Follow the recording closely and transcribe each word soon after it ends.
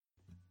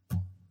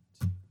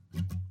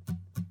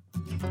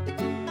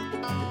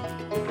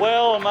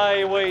Well,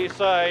 may we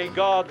say,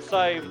 God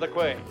save the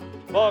Queen,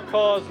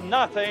 because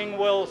nothing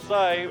will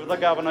save the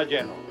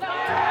Governor-General.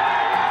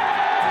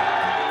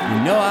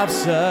 You know I've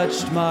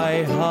searched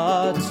my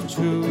heart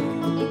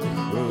to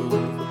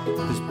prove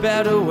there's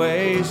better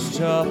ways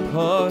to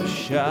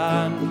push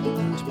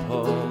and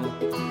pull.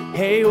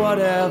 Hey,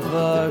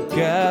 whatever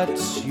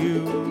gets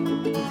you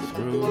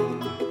through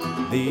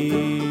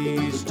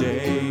these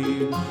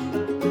days.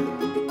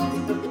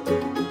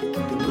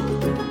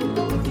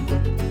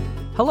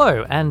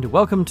 Hello and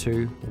welcome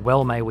to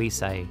Well May We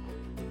Say,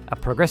 a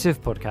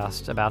progressive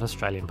podcast about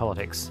Australian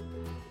politics.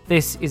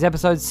 This is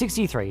episode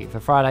 63 for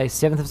Friday,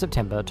 7th of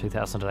September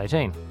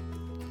 2018.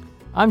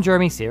 I'm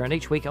Jeremy Sear, and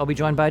each week I'll be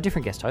joined by a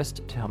different guest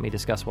host to help me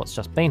discuss what's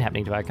just been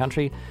happening to our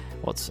country,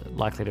 what's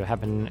likely to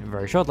happen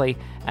very shortly,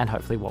 and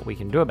hopefully what we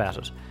can do about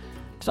it.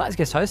 Tonight's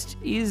guest host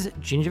is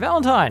Ginger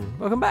Valentine.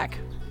 Welcome back.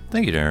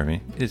 Thank you,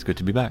 Jeremy. It is good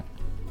to be back.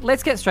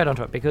 Let's get straight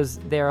onto it, because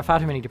there are far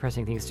too many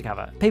depressing things to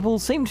cover. People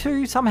seem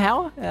to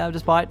somehow,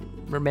 despite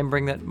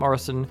remembering that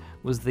Morrison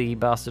was the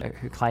bastard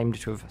who claimed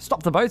to have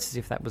stopped the boats, as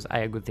if that was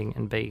A, a good thing,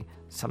 and B,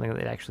 something that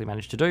they'd actually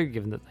managed to do,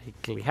 given that they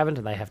clearly haven't,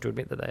 and they have to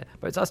admit that their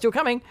boats are still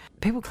coming.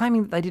 People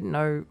claiming that they didn't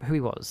know who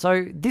he was.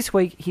 So this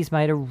week, he's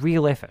made a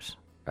real effort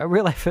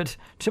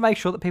to make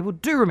sure that people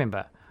do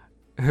remember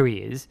who he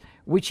is,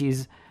 which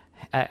is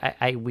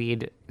a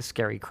weird,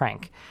 scary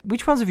crank.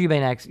 Which ones have you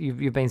been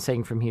you've been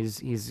seeing from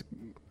his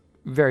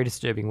very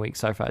disturbing week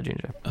so far,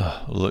 Ginger?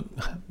 Look,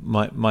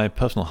 my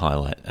personal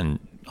highlight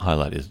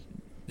is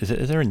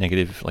there a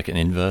negative, like an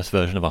inverse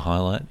version of a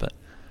highlight? But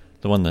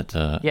the one that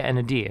a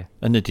nadir.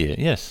 A nadir,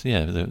 yes,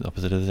 yeah, the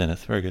opposite of the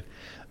zenith. Very good.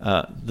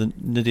 The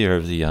nadir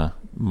of the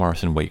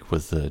Morrison week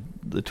was the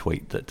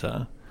tweet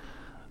that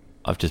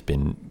I've just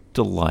been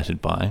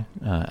delighted by,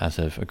 as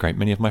have a great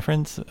many of my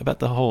friends, about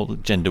the whole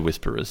gender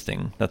whisperers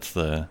thing. That's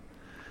the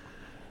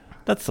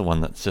one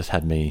that's just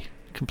had me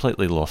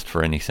completely lost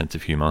for any sense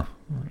of humour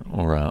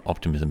or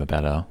optimism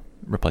about our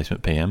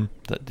replacement PM,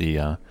 that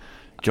the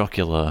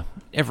jocular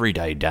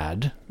everyday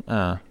dad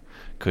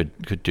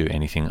could do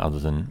anything other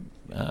than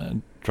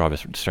drive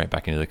us straight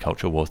back into the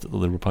culture wars that the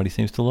Liberal Party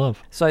seems to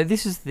love. So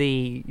this is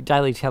the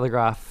Daily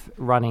Telegraph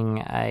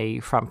running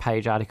a front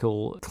page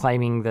article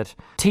claiming that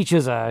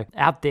teachers are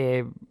out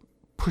there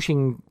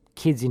pushing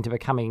kids into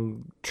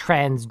becoming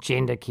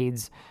transgender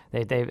kids.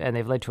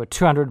 They've led to a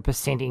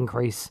 200%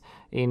 increase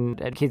in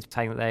kids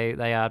saying that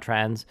they are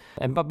trans,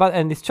 and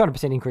this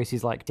 200% increase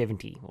is like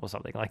 70 or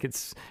something. Like,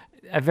 it's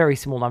a very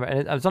small number,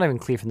 and it's not even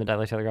clear from the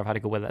Daily Telegraph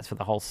article whether that's for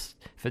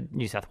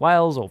New South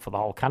Wales or for the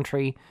whole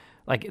country.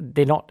 Like,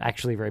 they're not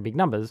actually very big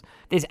numbers.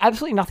 There's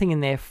absolutely nothing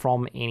in there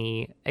from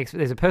any.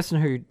 There's a person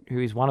who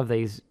is one of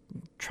these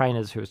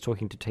trainers who is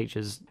talking to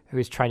teachers, who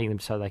is training them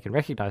so they can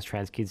recognise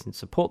trans kids and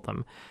support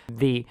them.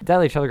 The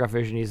Daily Telegraph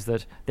version is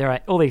that there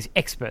are all these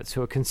experts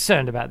who are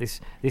concerned about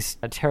this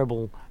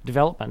terrible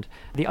development.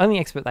 The only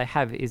expert they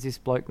have is this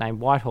bloke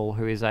named Whitehall,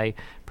 who is a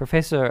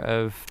professor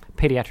of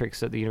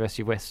paediatrics at the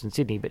University of Western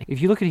Sydney. But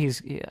if you look at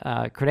his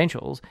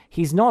credentials,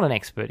 he's not an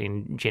expert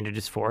in gender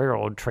dysphoria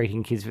or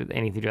treating kids with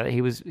anything like that.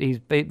 He's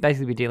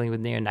basically been dealing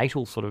with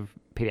neonatal sort of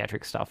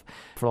paediatric stuff,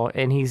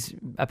 and he's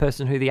a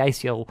person who the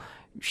ACL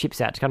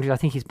ships out to countries. I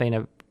think he's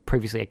been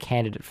previously a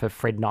candidate for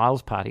Fred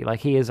Niles' party.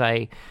 Like, he has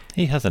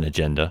an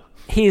agenda.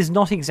 He is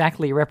not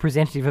exactly a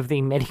representative of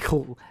the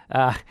medical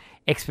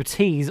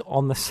expertise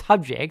on the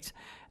subject,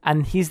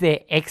 and he's their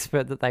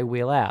expert that they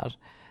wheel out.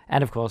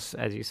 And of course,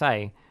 as you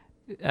say,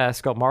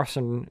 Scott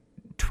Morrison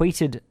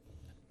tweeted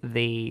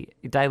the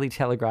Daily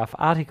Telegraph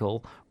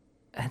article.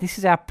 This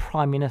is our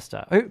Prime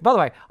Minister. Who, by the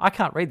way, I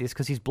can't read this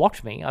because he's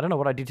blocked me. I don't know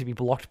what I did to be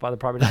blocked by the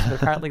Prime Minister, but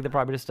apparently the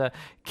Prime Minister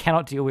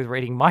cannot deal with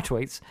reading my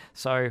tweets,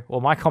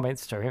 or my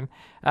comments to him.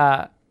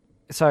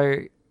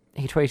 So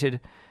he tweeted,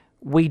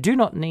 "We do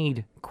not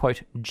need,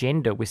 quote,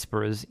 gender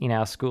whisperers in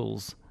our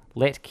schools.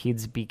 Let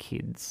kids be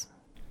kids."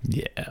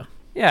 Yeah.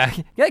 Yeah,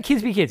 let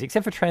kids be kids,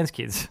 except for trans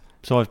kids.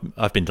 So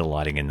I've been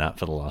delighting in that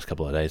for the last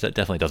couple of days. That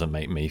definitely doesn't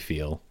make me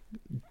feel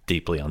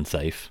deeply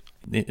unsafe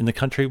in the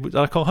country that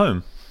I call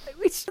home.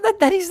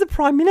 That is the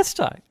Prime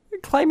Minister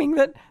claiming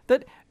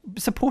that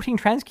supporting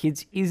trans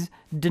kids is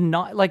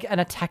like an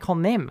attack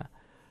on them.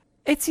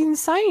 It's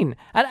insane.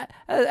 And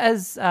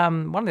as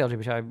one of the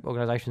LGBT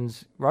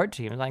organisations wrote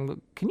to him, saying, "Look,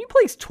 can you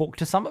please talk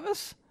to some of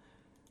us?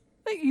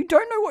 You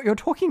don't know what you're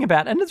talking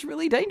about, and it's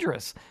really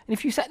dangerous. And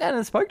if you sat down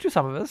and spoke to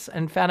some of us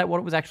and found out what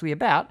it was actually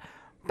about,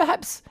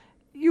 perhaps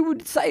you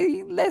would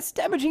say less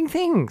damaging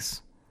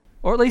things,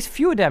 or at least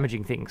fewer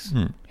damaging things."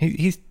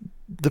 He's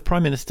the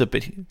Prime Minister,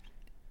 but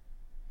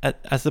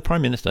as the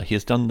Prime Minister, he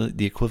has done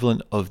the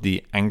equivalent of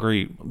the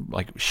angry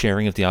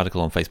sharing of the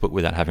article on Facebook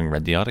without having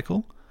read the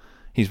article.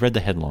 He's read the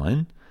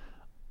headline.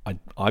 I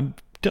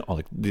don't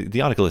like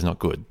the article is not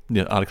good.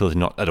 The article is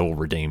not at all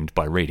redeemed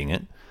by reading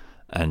it,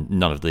 and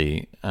none of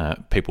the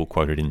people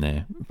quoted in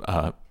there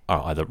are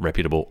either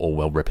reputable or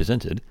well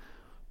represented.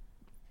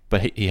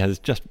 But he has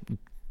just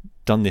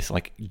done this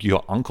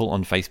your uncle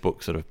on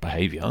Facebook sort of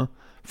behaviour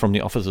from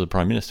the office of the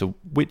Prime Minister,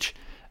 which,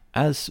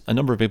 as a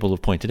number of people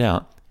have pointed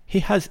out, he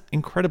has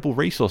incredible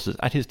resources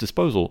at his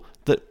disposal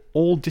that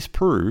all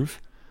disprove,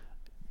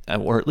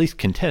 or at least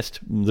contest,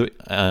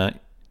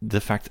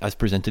 the facts as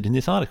presented in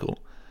this article.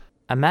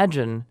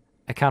 Imagine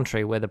a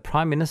country where the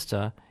Prime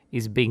Minister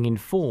is being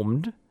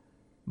informed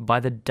by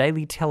the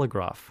Daily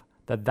Telegraph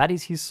that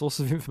is his source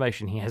of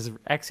information. He has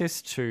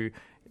access to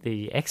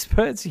the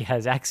experts, he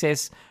has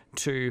access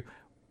to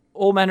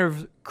all manner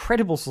of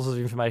credible sources of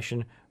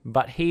information,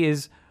 but he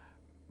is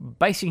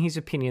basing his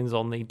opinions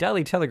on the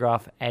Daily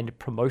Telegraph and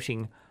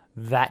promoting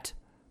that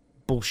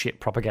bullshit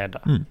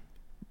propaganda.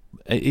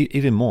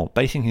 Even more,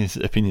 basing his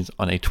opinions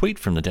on a tweet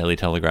from the Daily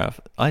Telegraph.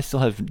 I still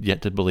have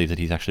yet to believe that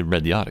he's actually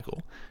read the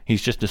article.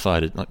 He's just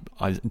decided, like,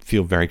 I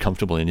feel very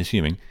comfortable in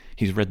assuming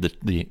he's read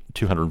the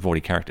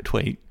 240-character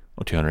tweet,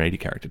 or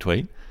 280-character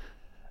tweet,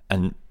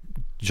 and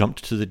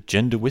jumped to the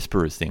gender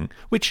whisperers thing,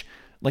 which,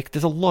 like,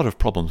 there's a lot of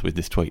problems with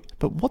this tweet,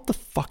 but what the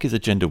fuck is a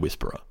gender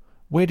whisperer?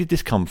 Where did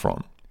this come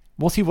from?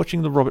 Was he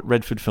watching the Robert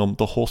Redford film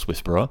The Horse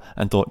Whisperer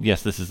and thought,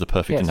 yes, this is the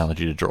perfect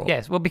analogy to draw?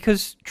 Yes, well,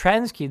 because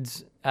trans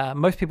kids,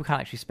 most people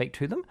can't actually speak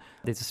to them.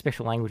 There's a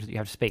special language that you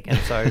have to speak. And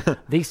so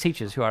these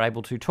teachers who are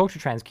able to talk to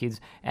trans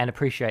kids and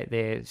appreciate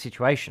their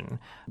situation,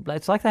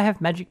 it's like they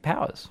have magic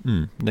powers.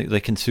 They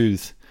can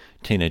soothe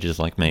teenagers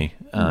like me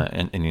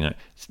and you know,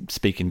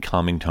 speak in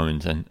calming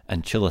tones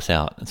and chill us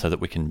out so that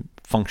we can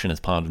function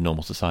as part of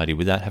normal society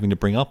without having to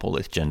bring up all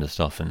this gender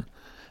stuff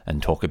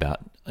and talk about,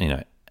 you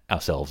know,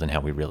 ourselves and how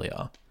we really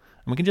are.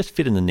 And we can just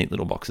fit in the neat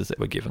little boxes that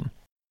we're given.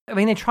 I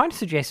mean, they're trying to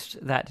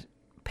suggest that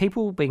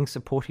people being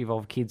supportive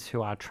of kids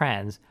who are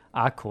trans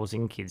are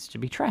causing kids to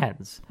be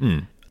trans.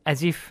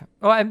 As if...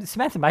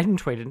 Samantha Maiden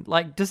tweeted,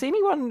 like, does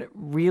anyone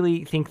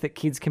really think that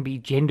kids can be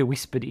gender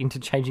whispered into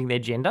changing their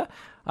gender?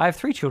 I have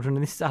 3 children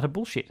and this is utter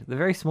bullshit. The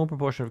very small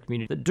proportion of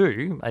community that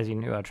do, as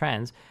in who are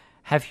trans,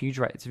 have huge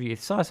rates of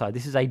youth suicide.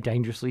 This is a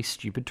dangerously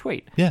stupid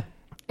tweet. Yeah.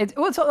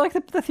 It's like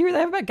the theory they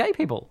have about gay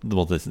people.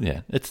 Well, it's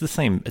the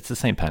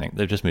same panic.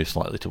 They've just moved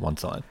slightly to one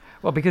side.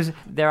 Well, because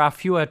there are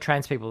fewer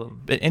trans people.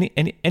 But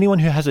anyone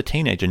who has a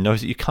teenager knows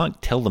that you can't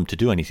tell them to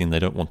do anything they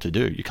don't want to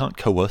do. You can't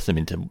coerce them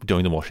into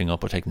doing the washing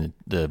up or taking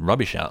the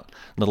rubbish out,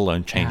 let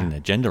alone changing their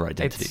gender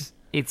identity.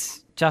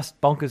 It's just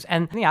bonkers.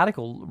 And in the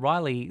article,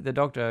 Riley, the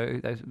doctor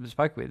who they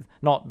spoke with,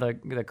 not the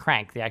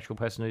crank, the actual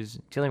person who's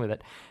dealing with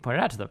it,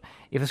 pointed out to them,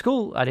 if a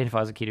school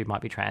identifies a kid who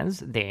might be trans,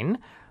 then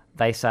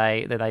they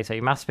say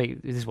you must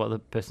speak. This is what the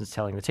person's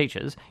telling the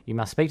teachers. You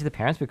must speak to the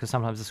parents because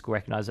sometimes the school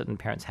recognises it and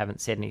parents haven't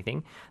said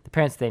anything. The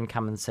parents then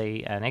come and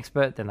see an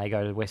expert. Then they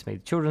go to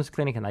Westmead Children's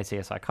Clinic and they see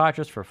a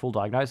psychiatrist for a full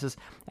diagnosis.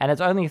 And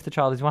it's only if the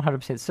child is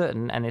 100%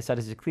 certain and their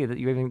status is clear that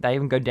they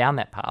even go down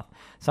that path.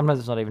 Sometimes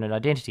it's not even an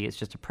identity; it's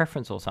just a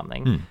preference or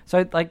something.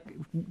 So, like,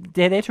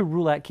 they're there to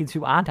rule out kids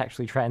who aren't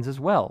actually trans as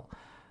well.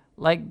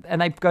 Like, and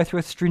they go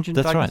through a stringent.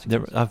 That's right.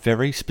 There are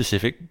very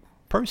specific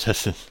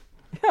processes.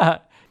 Yeah.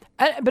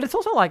 But it's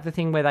also like the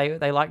thing where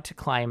they like to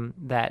claim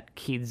that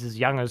kids as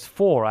young as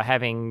 4 are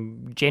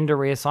having gender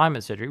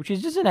reassignment surgery, which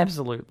is just an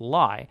absolute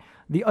lie.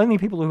 The only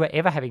people who are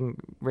ever having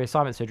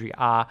reassignment surgery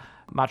are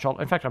much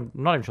older. In fact, I'm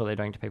not even sure they're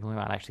doing it to people who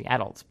aren't actually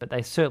adults, but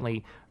they're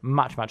certainly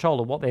much, much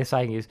older. What they're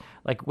saying is,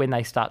 like, when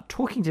they start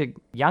talking to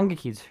younger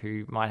kids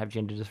who might have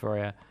gender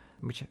dysphoria,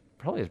 which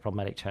probably is a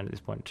problematic term at this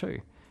point too,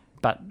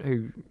 but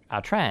who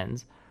are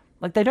trans,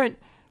 like, they don't,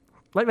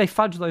 like, they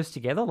fudge those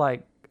together,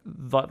 like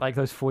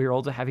those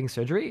 4-year-olds are having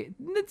surgery.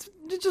 It's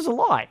just a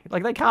lie.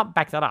 Like, they can't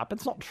back that up.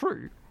 It's not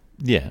true.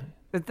 Yeah.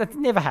 That's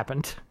never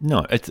happened.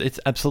 No, it's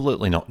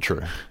absolutely not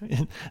true.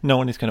 No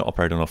one is going to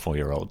operate on a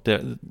 4-year-old.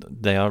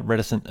 They are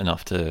reticent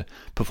enough to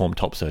perform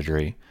top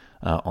surgery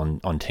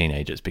on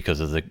teenagers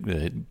because of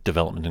the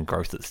development and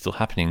growth that's still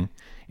happening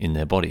in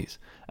their bodies.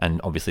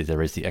 And obviously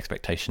there is the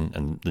expectation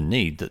and the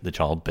need that the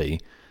child be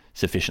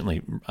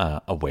sufficiently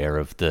aware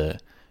of the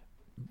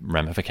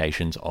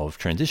ramifications of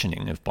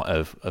transitioning,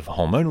 of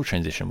hormonal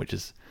transition, which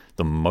is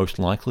the most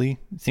likely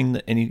thing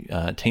that any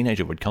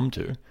teenager would come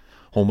to.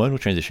 Hormonal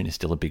transition is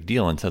still a big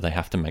deal, and so they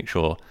have to make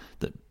sure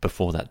that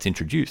before that's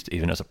introduced,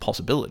 even as a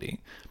possibility,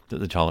 that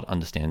the child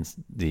understands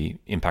the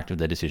impact of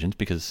their decisions,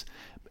 because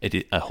a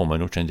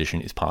hormonal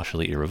transition is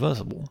partially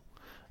irreversible,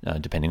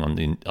 depending on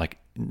the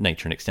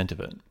nature and extent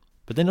of it.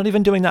 But they're not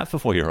even doing that for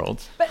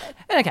 4-year-olds. But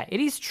okay, it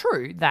is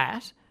true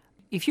that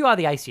if you are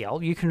the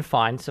ACL, you can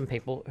find some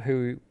people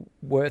who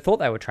thought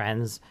they were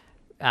trans,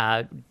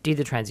 did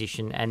the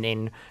transition, and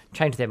then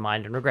changed their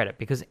mind and regret it,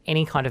 because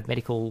any kind of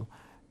medical,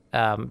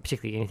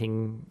 particularly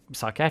anything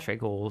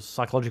psychiatric or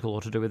psychological or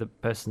to do with a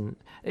person,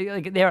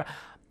 it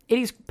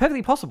is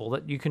perfectly possible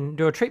that you can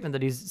do a treatment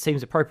that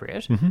seems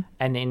appropriate,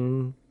 and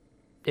then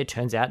it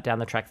turns out down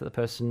the track that the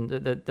person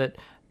that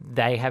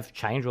they have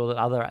changed, or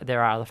that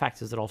there are other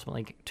factors that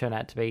ultimately turn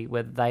out to be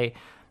whether they,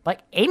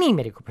 like any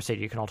medical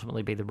procedure, can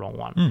ultimately be the wrong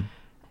one.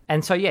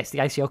 And so, yes, the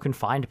ACL can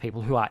find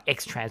people who are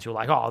ex-trans who are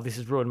like, oh, this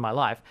has ruined my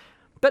life.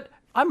 But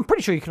I'm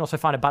pretty sure you can also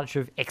find a bunch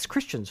of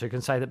ex-Christians who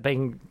can say that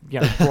being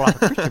brought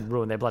up a Christian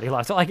ruined their bloody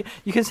life. So like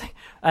you can say,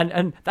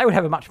 and they would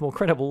have a much more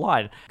credible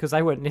line because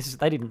they weren't necessarily,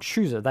 they didn't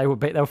choose it. They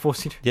were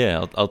forced into.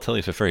 Yeah, I'll tell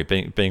you for free.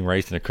 Being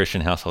raised in a Christian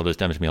household has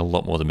damaged me a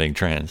lot more than being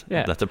trans.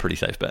 Yeah. That's a pretty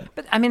safe bet.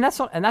 But I mean, that's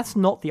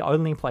not the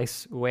only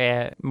place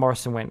where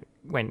Morrison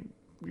went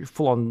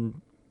full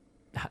on.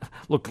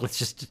 Look, let's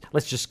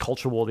just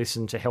culture war this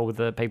and to hell with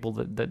the people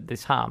that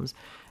this harms.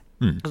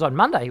 Because on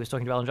Monday he was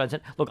talking to Alan Jones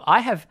and look,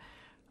 I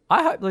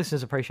hope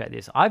listeners appreciate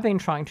this. I've been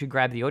trying to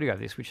grab the audio of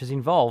this, which has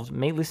involved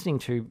me listening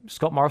to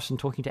Scott Morrison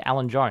talking to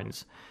Alan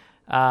Jones.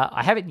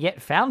 I haven't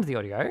yet found the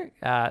audio,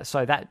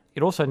 so that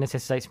it also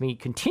necessitates me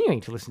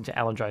continuing to listen to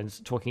Alan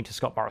Jones talking to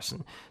Scott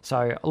Morrison.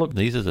 So look,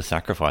 these are the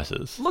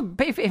sacrifices. Look,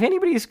 if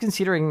anybody is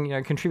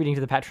considering contributing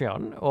to the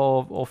Patreon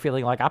or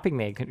feeling like upping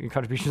their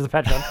contribution to the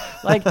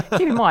Patreon, like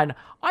keep in mind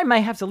I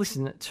may have to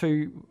listen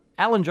to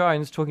Alan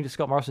Jones talking to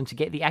Scott Morrison to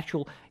get the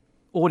actual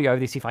audio of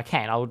this if I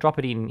can. I will drop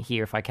it in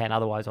here if I can.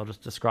 Otherwise, I'll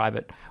just describe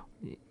it,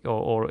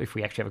 or if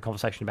we actually have a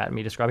conversation about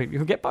me describing it, you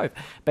can get both.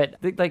 But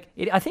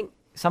I think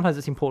sometimes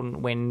it's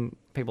important when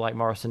people like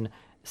Morrison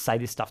say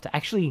this stuff to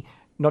actually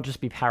not just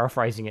be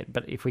paraphrasing it,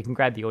 but if we can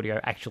grab the audio,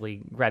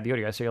 actually grab the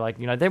audio. So you're like,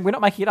 we're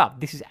not making it up.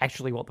 This is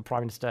actually what the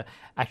Prime Minister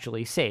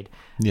actually said.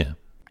 Yeah.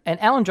 And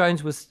Alan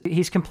Jones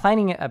he's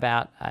complaining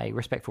about a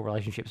respectful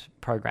relationships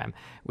program,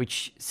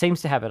 which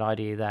seems to have an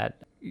idea that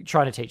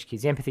trying to teach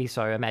kids empathy.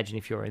 So imagine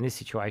if you're in this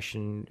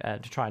situation, to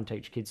try and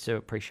teach kids to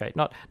appreciate,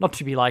 not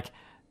to be like,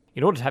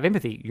 in order to have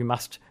empathy, you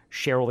must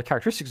share all the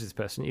characteristics of this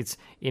person. It's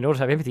in order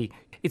to have empathy,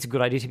 it's a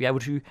good idea to be able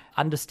to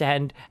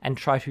understand and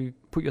try to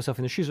put yourself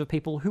in the shoes of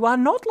people who are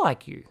not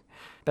like you.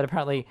 But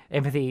apparently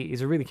empathy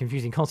is a really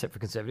confusing concept for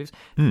Conservatives.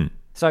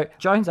 So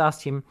Jones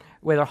asked him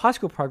whether a high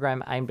school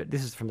program aimed at,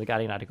 this is from the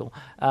Guardian article,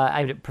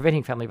 aimed at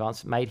preventing family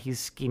violence made his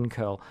skin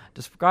curl.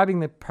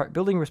 Describing the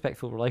Building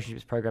Respectful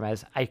Relationships program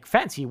as a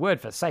fancy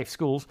word for safe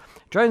schools,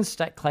 Jones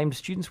claimed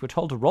students were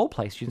told to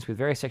role-play students with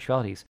various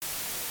sexualities.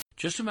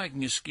 Just to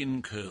making your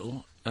skin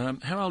curl,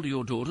 how old are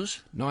your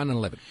daughters? 9 and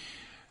 11.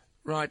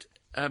 Right.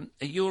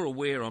 You're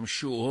aware, I'm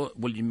sure,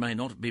 well, you may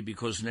not be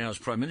because now as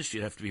Prime Minister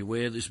you have to be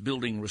aware, this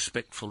Building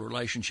Respectful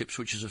Relationships,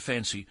 which is a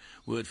fancy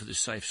word for the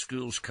Safe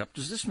Schools Cup.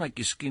 Does this make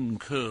your skin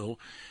curl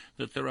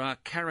that there are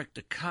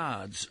character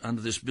cards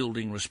under this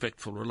Building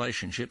Respectful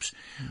Relationships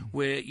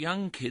where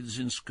young kids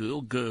in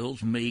school,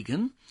 girls,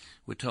 Megan,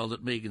 we're told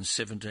that Megan's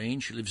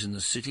 17, she lives in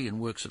the city and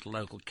works at a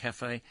local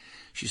cafe.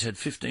 She's had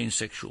 15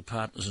 sexual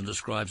partners and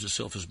describes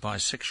herself as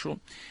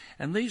bisexual.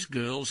 And these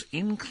girls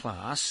in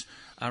class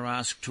are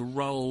asked to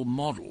role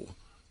model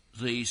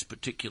these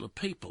particular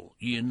people.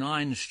 Year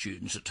 9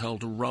 students are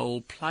told to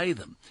role play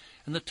them.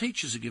 And the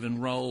teachers are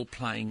given role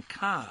playing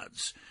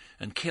cards.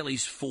 And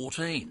Kelly's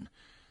 14.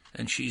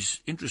 And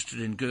she's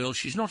interested in girls.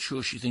 She's not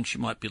sure she thinks she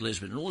might be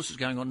lesbian. And all this is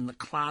going on in the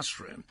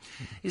classroom.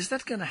 Is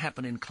that going to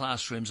happen in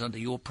classrooms under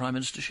your Prime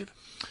Ministership?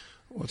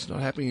 Well, it's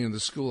not happening in the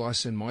school I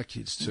send my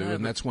kids to,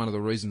 and that's one of the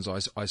reasons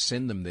I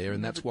send them there,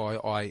 and that's why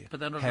I But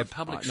they're not have... a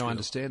public school. No, I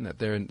understand that.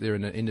 They're in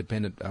an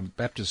independent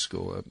Baptist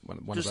school.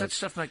 Does that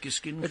stuff make your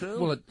skin curl?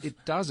 Well,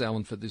 it does,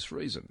 Alan, for this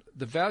reason.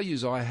 The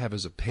values I have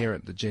as a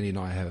parent, that Jenny and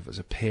I have as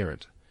a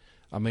parent,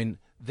 I mean,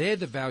 they're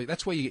the value.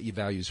 That's where you get your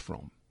values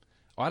from.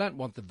 I don't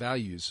want the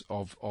values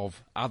of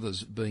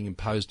others being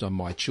imposed on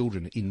my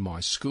children in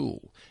my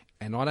school,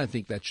 and I don't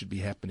think that should be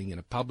happening in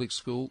a public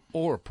school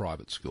or a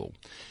private school.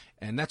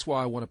 And that's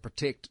why I want to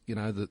protect,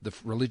 the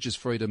religious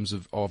freedoms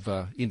of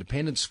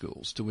independent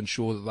schools to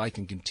ensure that they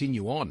can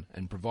continue on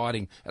and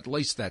providing at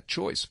least that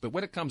choice. But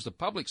when it comes to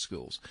public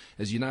schools,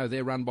 as you know,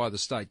 they're run by the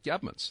state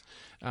governments.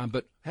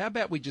 But how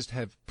about we just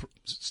have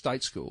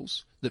state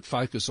schools that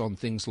focus on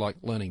things like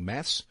learning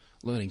maths,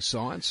 learning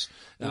science,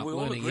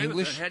 learning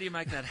English? How do you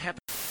make that happen?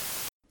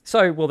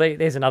 So, well,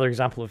 there's another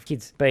example of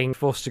kids being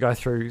forced to go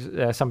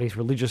through somebody's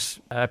religious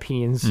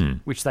opinions,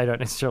 which they don't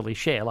necessarily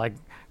share. Like,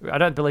 I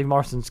don't believe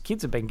Morrison's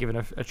kids have been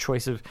given a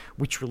choice of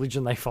which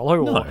religion they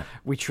follow or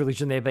which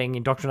religion they're being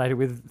indoctrinated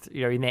with,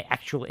 in their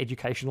actual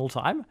educational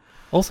time.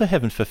 Also,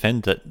 heaven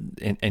forfend that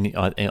any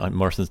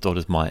Morrison's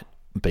daughters might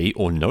be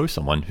or know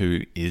someone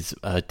who is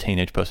a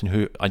teenage person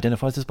who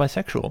identifies as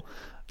bisexual.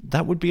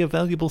 That would be a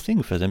valuable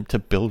thing for them to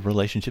build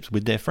relationships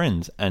with their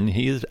friends, and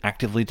he is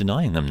actively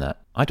denying them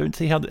that. I don't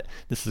see how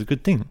this is a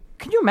good thing.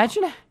 Can you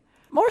imagine?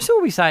 Morrison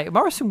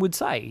would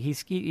say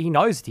he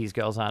knows that his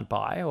girls aren't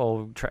bi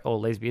or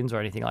lesbians or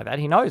anything like that.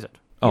 He knows it.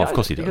 Of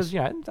course he does.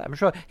 Because, I'm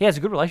sure he has a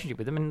good relationship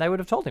with them, and they would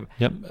have told him.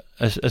 Yep.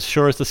 As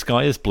sure as the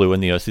sky is blue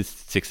and the earth is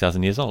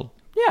 6,000 years old.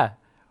 Yeah.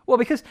 Well,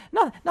 because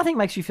nothing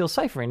makes you feel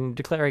safer in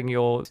declaring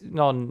your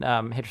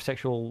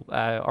non-heterosexual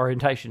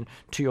orientation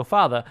to your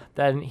father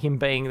than him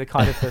being the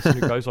kind of person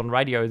who goes on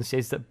radio and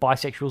says that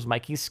bisexuals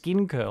make his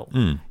skin curl.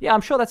 Yeah,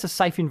 I'm sure that's a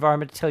safe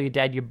environment to tell your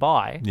dad you're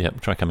bi. Yeah,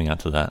 try coming out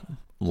to that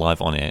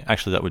live on air.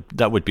 Actually,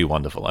 that would be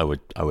wonderful. I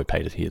would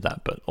pay to hear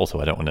that, but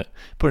also I don't want to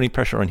put any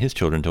pressure on his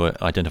children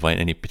to identify in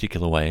any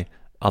particular way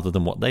other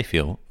than what they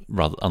feel,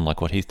 rather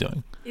unlike what he's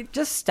doing. It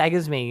just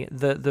staggers me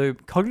the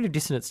cognitive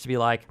dissonance to be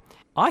like,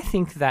 I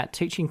think that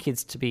teaching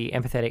kids to be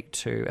empathetic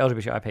to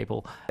LGBTI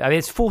people, I mean,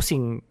 it's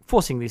forcing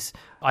this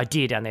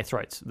idea down their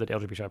throats that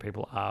LGBTI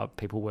people are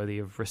people worthy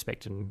of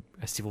respect and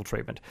civil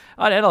treatment.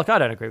 I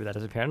don't agree with that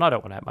as a parent. I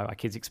don't want to have my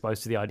kids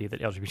exposed to the idea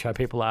that LGBTI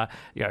people are,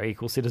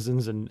 equal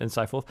citizens and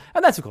so forth.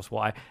 And that's, of course,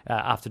 why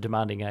after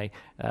demanding a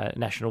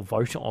national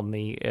vote on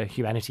the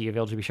humanity of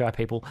LGBTI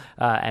people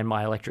and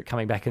my electorate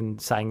coming back and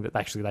saying that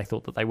actually they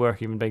thought that they were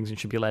human beings and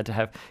should be allowed to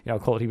have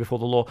equality before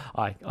the law,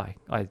 I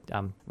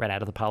ran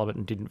out of the parliament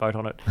and didn't vote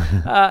on it.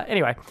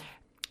 Anyway.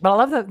 But I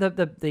love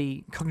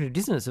the cognitive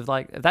dissonance of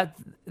that,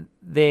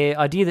 their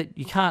idea that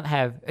you can't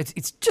have,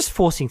 it's just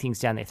forcing things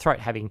down their throat,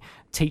 having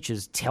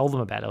teachers tell them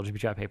about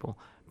LGBTI people.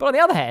 But on the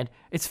other hand,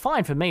 it's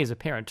fine for me as a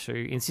parent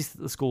to insist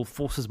that the school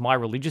forces my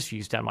religious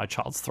views down my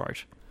child's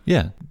throat.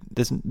 Yeah,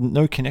 there's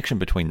no connection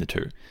between the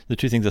two. The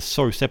two things are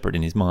so separate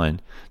in his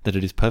mind that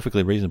it is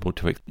perfectly reasonable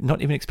to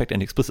not even expect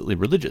an explicitly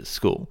religious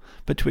school,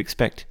 but to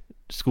expect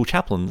school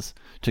chaplains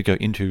to go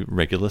into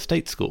regular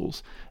state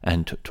schools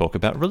and to talk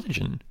about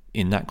religion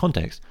in that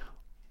context,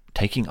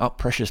 taking up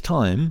precious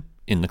time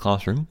in the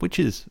classroom, which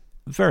is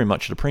very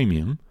much at a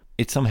premium.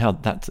 It's somehow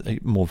that's a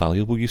more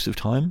valuable use of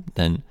time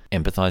than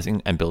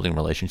empathizing and building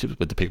relationships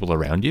with the people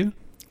around you.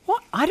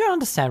 What? I don't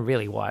understand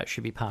really why it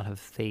should be part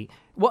of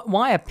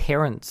why are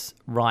parents'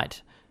 right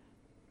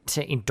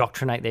to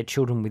indoctrinate their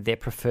children with their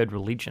preferred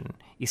religion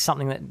is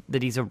something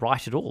that is a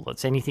right at all.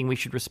 That's anything we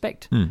should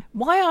respect.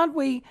 Why aren't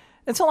we?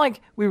 It's not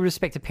like we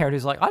respect a parent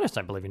who's like, I just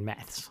don't believe in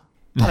maths.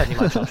 I don't think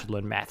my child should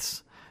learn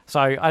maths. So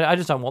I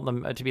just don't want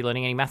them to be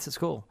learning any maths at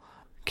school.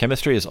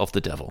 Chemistry is of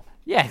the devil.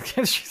 Yeah,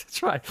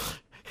 that's right.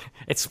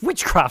 It's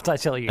witchcraft, I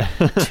tell you.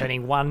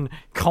 Turning one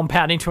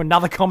compound into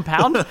another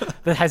compound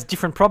that has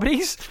different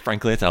properties.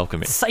 Frankly, it's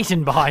alchemy.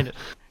 Satan behind it.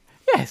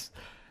 Yes.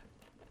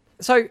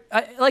 So,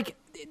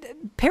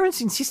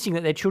 parents insisting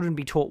that their children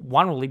be taught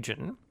one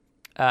religion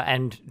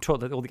and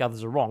taught that all the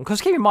others are wrong. Because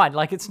keep in mind,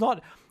 it's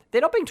not... They're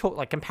not being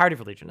taught comparative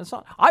religion. It's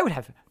not. I would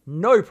have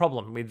no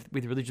problem with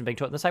religion being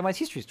taught in the same way as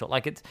history is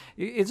taught.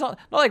 It's not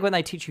like when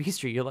they teach you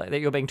history,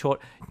 that you're being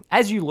taught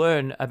as you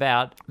learn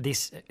about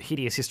this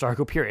hideous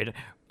historical period.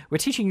 We're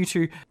teaching you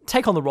to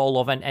take on the role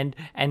of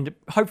and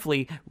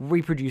hopefully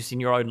reproduce in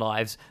your own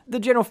lives the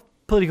general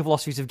political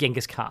philosophies of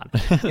Genghis Khan.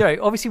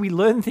 Obviously we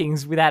learn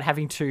things without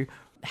having to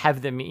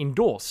have them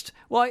endorsed.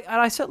 Well,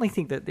 and I certainly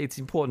think that it's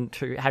important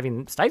to have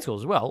in state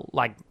schools as well,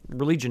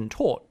 religion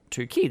taught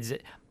to kids,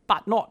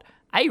 but not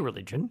a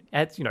religion.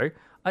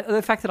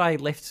 The fact that I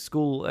left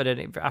school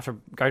after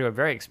going to a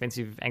very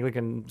expensive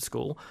Anglican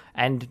school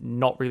and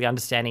not really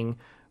understanding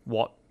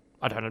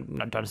I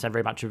don't understand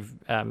very much of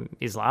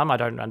Islam. I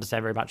don't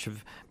understand very much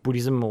of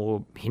Buddhism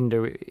or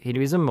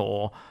Hinduism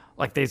or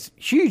there's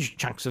huge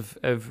chunks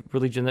of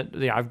religion that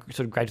I've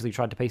sort of gradually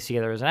tried to piece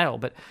together as an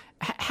adult. But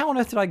how on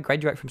earth did I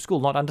graduate from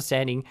school not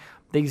understanding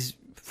these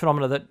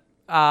phenomena that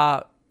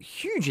are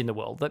huge in the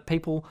world, that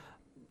people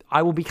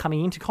I will be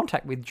coming into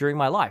contact with during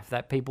my life,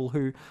 that people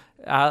who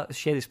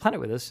share this planet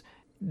with us,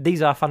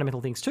 these are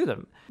fundamental things to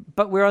them.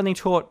 But we're only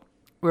taught,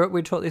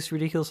 we're taught this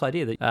ridiculous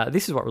idea that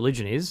this is what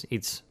religion is.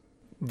 It's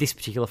this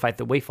particular faith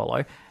that we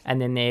follow.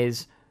 And then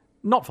there's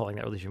not following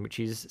that religion, which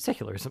is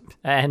secularism.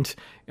 And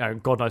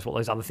God knows what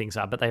those other things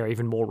are, but they are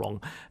even more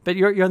wrong. But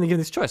you're only given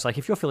this choice.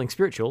 If you're feeling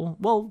spiritual,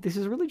 well, this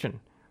is a religion.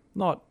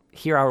 Not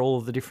here are all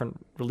of the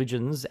different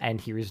religions and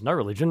here is no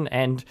religion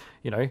and,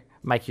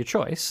 make your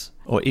choice.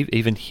 Or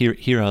even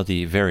here are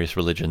the various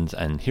religions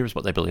and here is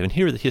what they believe and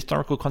here are the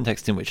historical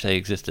contexts in which they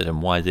existed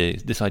and why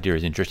this idea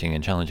is interesting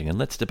and challenging and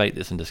let's debate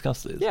this and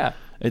discuss this. Yeah.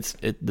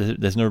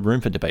 There's no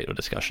room for debate or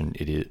discussion.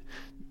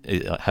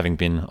 Having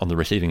been on the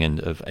receiving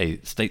end of a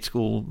state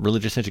school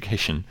religious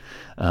education,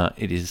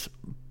 it is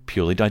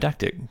purely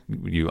didactic.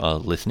 You are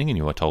listening and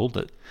you are told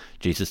that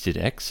Jesus did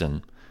X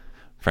and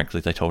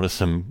frankly, they told us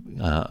some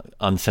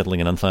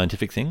unsettling and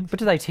unscientific things. But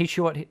do they teach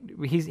you what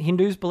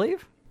Hindus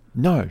believe?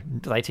 No.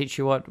 Do they teach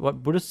you what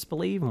Buddhists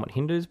believe and what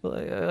Hindus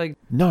believe?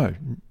 No,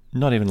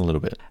 not even a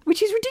little bit.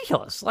 Which is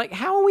ridiculous.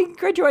 How are we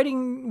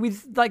graduating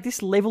with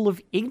this level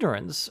of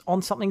ignorance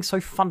on something so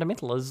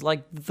fundamental as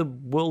the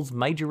world's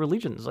major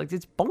religions?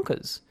 It's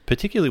bonkers.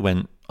 Particularly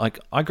when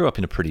I grew up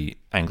in a pretty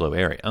Anglo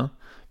area,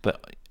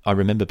 but I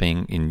remember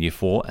being in year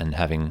 4 and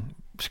having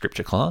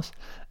scripture class,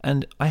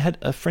 and I had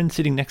a friend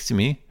sitting next to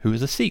me who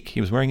was a Sikh.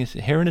 He was wearing his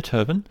hair in a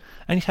turban,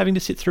 and he's having to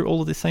sit through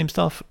all of this same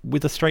stuff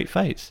with a straight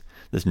face.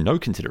 There's no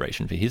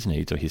consideration for his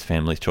needs or his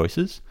family's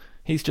choices.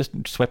 He's just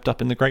swept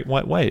up in the great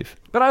white wave.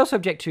 But I also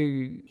object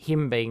to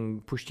him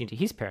being pushed into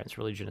his parents'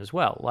 religion as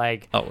well.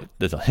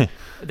 There's I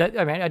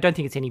don't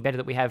think it's any better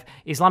that we have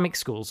Islamic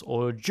schools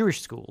or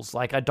Jewish schools.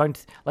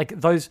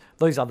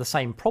 Those are the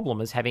same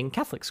problem as having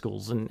Catholic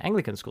schools and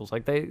Anglican schools.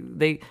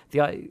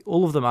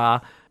 All of them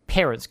are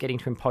parents getting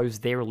to impose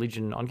their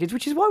religion on kids,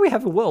 which is why we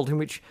have a world in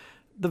which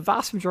the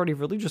vast majority of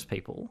religious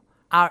people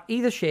are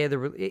either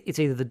it's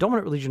either the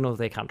dominant religion of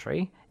their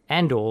country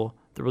and or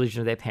the religion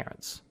of their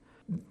parents.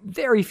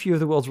 Very few of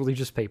the world's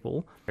religious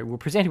people were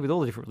presented with all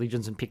the different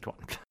religions and picked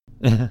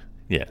one.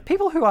 Yeah.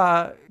 People who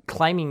are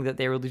claiming that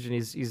their religion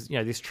is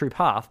this true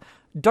path,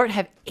 don't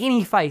have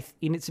any faith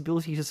in its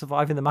ability to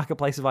survive in the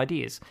marketplace of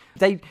ideas.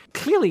 They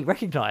clearly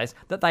recognise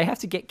that they have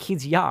to get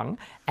kids young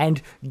and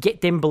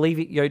get them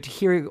believing, to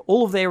hear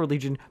all of their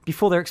religion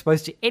before they're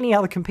exposed to any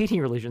other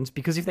competing religions,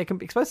 because if they're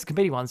exposed to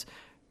competing ones,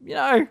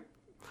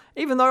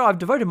 even though I've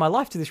devoted my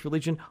life to this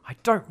religion, I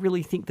don't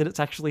really think that it's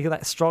actually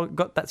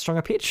got that strong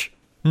a pitch.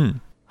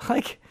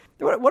 Like,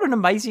 what an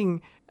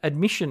amazing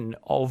admission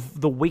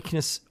of the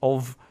weakness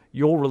of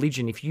your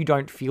religion if you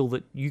don't feel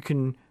that you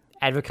can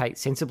advocate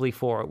sensibly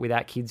for it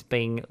without kids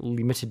being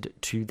limited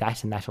to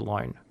that and that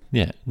alone.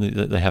 Yeah,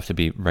 they have to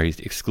be raised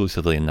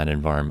exclusively in that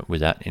environment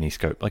without any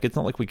scope. Like, it's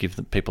not like we give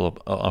people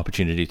an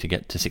opportunity to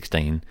get to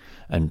 16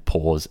 and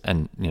pause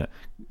and,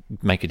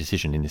 make a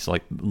decision in this,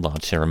 like,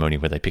 large ceremony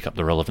where they pick up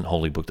the relevant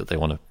holy book that they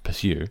want to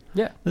pursue.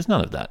 Yeah. There's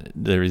none of that.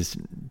 There is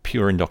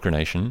pure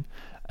indoctrination.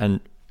 And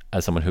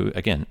as someone who,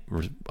 again,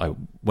 I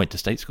went to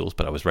state schools,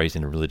 but I was raised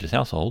in a religious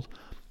household,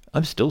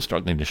 I'm still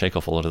struggling to shake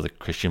off a lot of the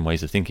Christian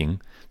ways of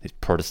thinking, these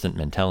Protestant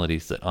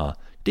mentalities that are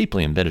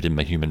deeply embedded in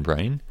my human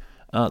brain,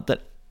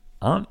 that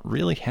aren't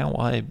really how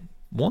I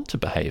want to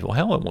behave or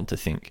how I want to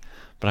think.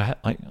 But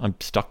I'm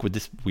stuck with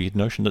this weird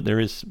notion that there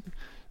is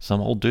some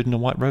old dude in a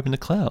white robe in the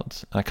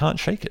clouds. I can't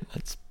shake it.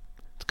 It's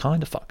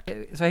kind of fucked.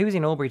 So he was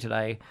in Albury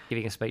today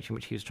giving a speech in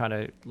which he was trying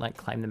to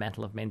claim the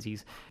mantle of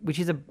Menzies, which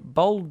is a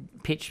bold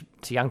pitch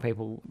to young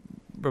people,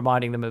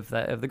 reminding them of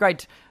the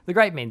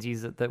great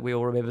Menzies that we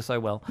all remember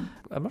so well.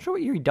 I'm not sure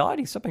what year he died.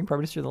 He stopped being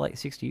Prime Minister in the late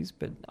 60s,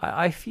 but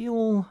I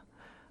feel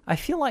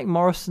like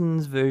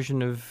Morrison's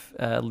version of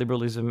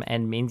liberalism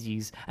and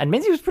Menzies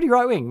was pretty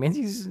right wing.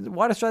 Menzies'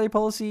 White Australia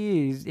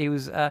policy, he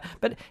was,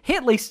 but he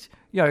at least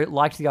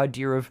liked the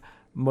idea of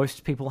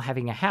most people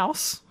having a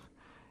house.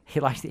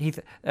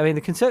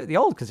 The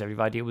old conservative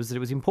idea was that it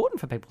was important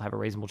for people to have a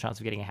reasonable chance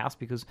of getting a house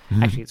because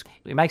actually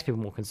it makes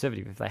people more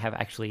conservative if they have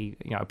actually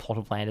a plot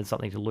of land and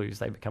something to lose.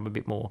 They become a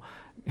bit more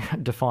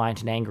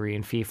defiant and angry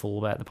and fearful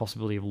about the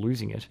possibility of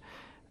losing it.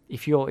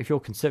 If you're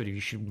conservative,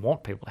 you should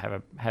want people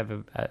to have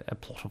a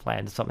plot of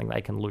land, something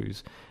they can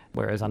lose.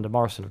 Whereas under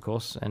Morrison, of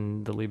course,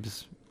 and the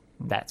Libs,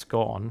 that's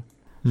gone.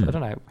 So I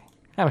don't know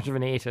how much of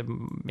an heir to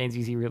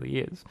Menzies he really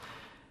is.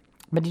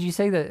 But did you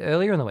see that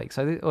earlier in the week?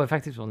 In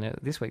fact,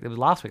 this week. It was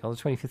last week, on the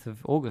 25th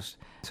of August.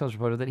 Someone's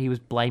reported that he was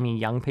blaming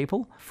young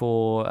people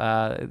for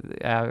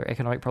our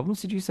economic problems.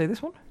 Did you see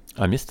this one?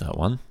 I missed that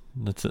one.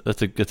 That's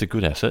a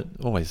good asset.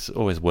 Always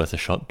worth a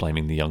shot,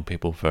 blaming the young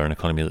people for an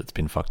economy that's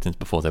been fucked since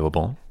before they were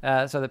born.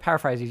 So the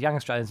paraphrase is, young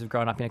Australians have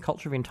grown up in a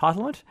culture of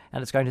entitlement,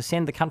 and it's going to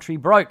send the country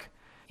broke.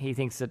 He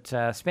thinks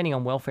that spending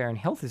on welfare and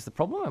health is the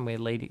problem,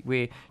 and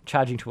we're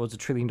charging towards $1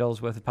 trillion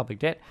worth of public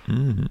debt.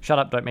 Shut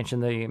up, don't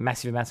mention the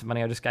massive amounts of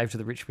money I just gave to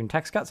the rich in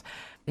tax cuts.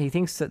 He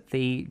thinks that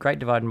the great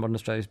divide in modern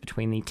Australia is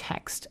between the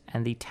taxed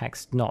and the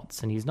taxed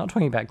nots, and he's not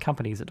talking about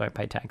companies that don't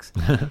pay tax.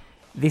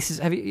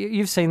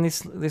 You've seen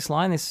this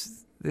line,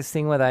 this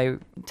thing where they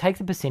take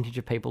the percentage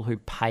of people who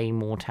pay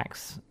more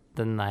tax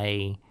than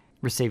they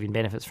receive in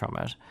benefits from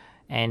it,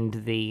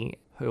 and the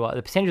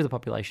percentage of the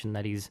population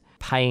that is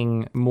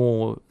paying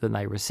more than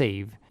they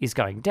receive is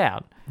going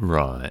down.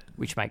 Right.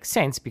 Which makes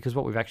sense because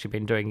what we've actually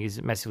been doing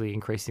is massively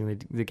increasing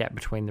the gap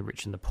between the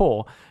rich and the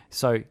poor.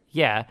 So,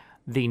 yeah,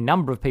 the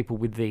number of people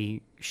with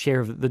the share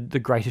of the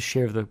greatest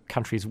share of the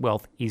country's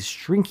wealth is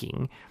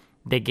shrinking.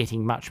 They're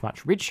getting much,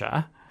 much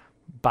richer,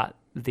 but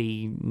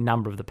the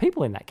number of the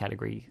people in that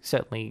category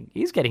certainly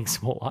is getting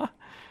smaller.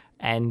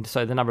 And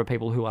so the number of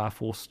people who are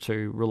forced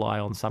to rely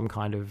on some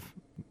kind of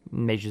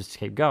measures to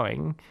keep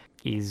going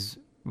is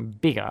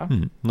bigger.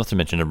 Not to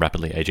mention a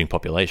rapidly aging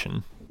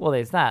population. Well,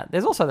 there's that.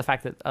 There's also the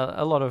fact that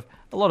a lot of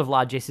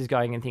largesse is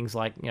going in things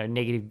like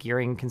negative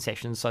gearing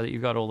concessions, so that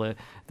you've got all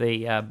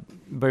the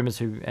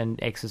boomers and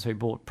exes who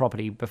bought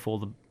property before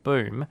the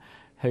boom,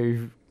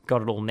 who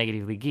got it all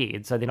negatively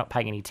geared, so they're not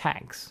paying any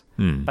tax.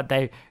 But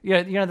they,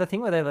 the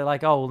thing where they're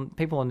like, oh,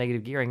 people on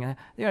negative gearing,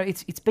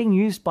 it's being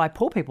used by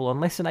poor people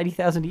on less than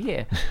 $80,000 a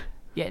year.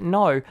 Yeah,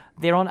 no,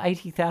 they're on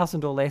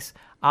 $80,000 or less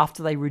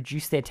after they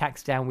reduce their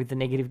tax down with the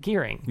negative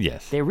gearing.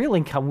 Yes. Their real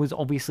income was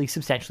obviously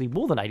substantially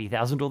more than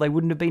 $80,000 or they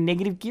wouldn't have been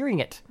negative gearing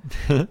it.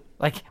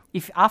 Like,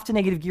 if after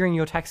negative gearing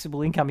your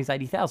taxable income is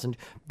 $80,000,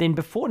 then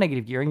before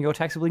negative gearing your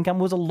taxable income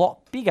was a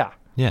lot bigger.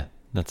 Yeah,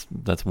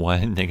 that's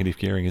why negative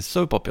gearing is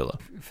so popular.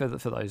 For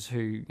those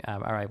who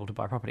are able to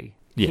buy property.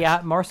 Yes.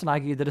 Yeah, Morrison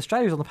argued that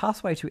Australia is on the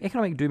pathway to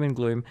economic doom and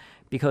gloom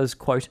because,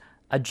 quote,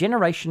 a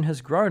generation has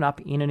grown up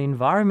in an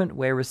environment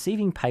where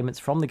receiving payments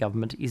from the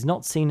government is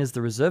not seen as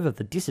the reserve of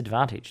the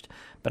disadvantaged,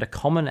 but a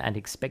common and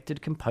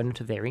expected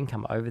component of their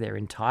income over their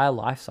entire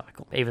life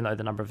cycle. Even though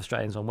the number of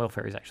Australians on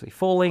welfare is actually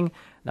falling, the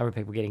number of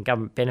people getting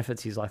government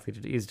benefits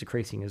is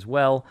decreasing as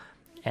well,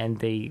 and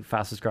the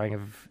fastest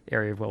growing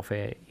area of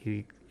welfare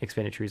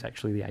expenditure is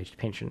actually the aged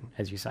pension,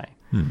 as you say.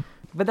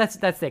 But that's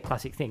their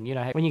classic thing.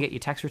 When you get your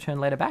tax return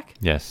letter back,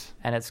 yes,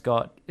 and it's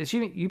got,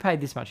 assuming you paid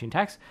this much in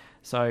tax,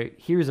 so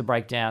here is a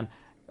breakdown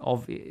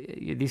of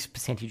this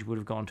percentage would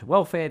have gone to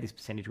welfare, this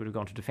percentage would have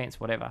gone to defence,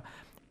 whatever.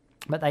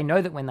 But they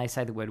know that when they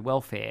say the word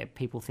welfare,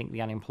 people think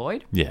the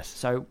unemployed. Yes.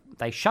 So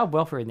they shove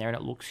welfare in there and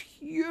it looks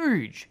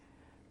huge.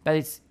 But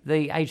it's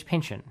the age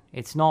pension.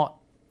 It's not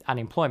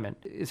unemployment.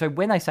 So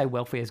when they say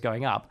welfare is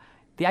going up,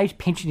 the age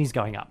pension is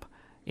going up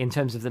in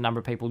terms of the number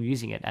of people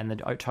using it and the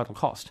total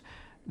cost.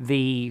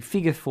 The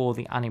figure for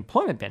the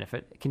unemployment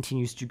benefit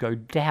continues to go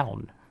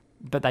down.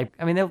 But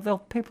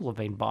people have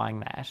been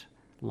buying that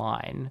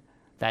line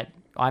that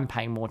I'm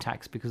paying more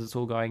tax because it's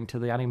all going to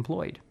the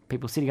unemployed.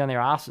 People sitting on their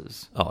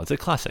asses. Oh, it's a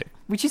classic.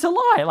 Which is a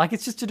lie. Like,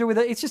 it's just to do with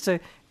it. It's just a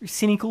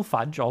cynical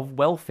fudge of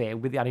welfare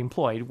with the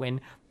unemployed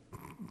when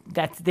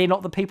they're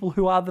not the people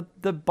who are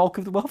the bulk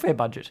of the welfare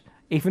budget,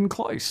 even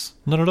close.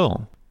 Not at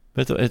all.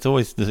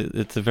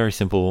 It's a very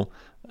simple,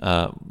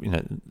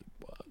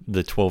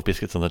 the 12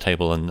 biscuits on the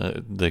table,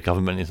 and the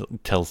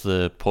government tells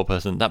the poor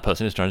person, that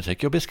person is trying to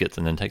take your biscuits,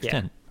 and then takes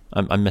 10.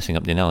 I'm messing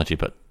up the analogy,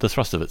 but the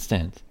thrust of it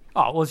stands.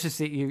 Oh, well, it's just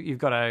that you've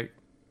got a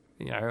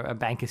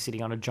banker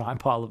sitting on a giant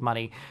pile of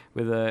money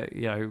with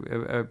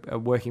a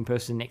working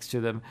person next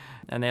to them,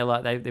 and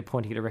they're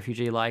pointing at a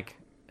refugee like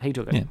he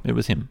took it. Yeah, it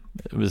was him.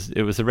 It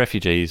was the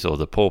refugees or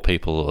the poor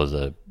people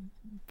or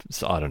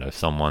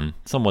someone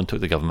took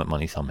the government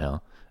money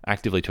somehow,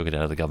 actively took it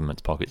out of the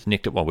government's pockets,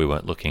 nicked it while we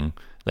weren't looking.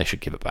 They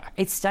should give it back.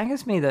 It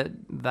staggers me that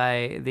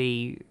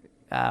the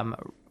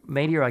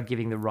media are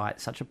giving the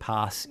right such a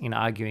pass in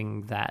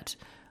arguing that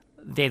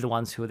they're the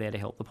ones who are there to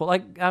help the poor.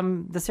 Like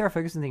the Sarah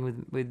Ferguson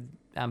thing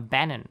with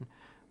Bannon,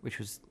 which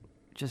was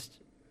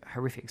just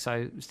horrific.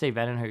 So Steve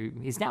Bannon, who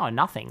is now a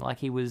nothing, like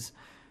he was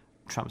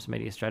Trump's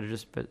media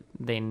strategist, but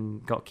then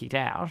got kicked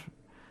out,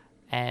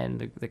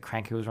 and the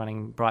crank who was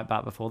running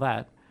Breitbart before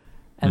that.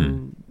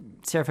 And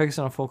Sarah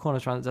Ferguson on Four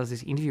Corners does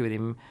this interview with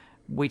him,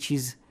 which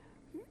is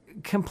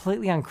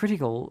completely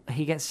uncritical.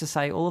 He gets to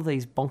say all of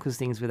these bonkers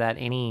things without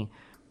any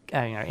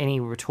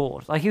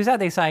retort. Like he was out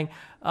there saying,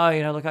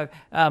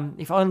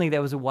 if only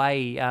there was a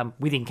way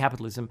within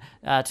capitalism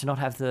to not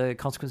have the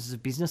consequences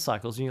of business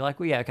cycles. And you're like,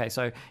 well, yeah, okay,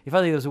 so if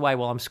only there was a way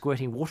while I'm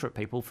squirting water at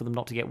people for them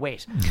not to get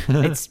wet.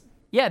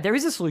 There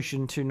is a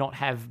solution to not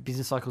have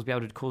business cycles be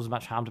able to cause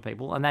much harm to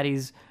people, and that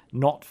is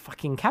not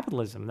fucking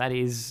capitalism. That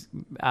is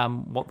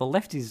what the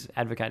left is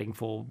advocating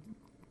for,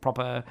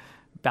 proper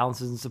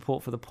balances and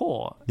support for the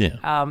poor. Yeah.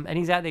 And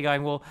he's out there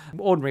going, well,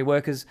 ordinary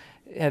workers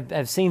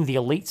have seen the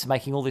elites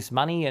making all this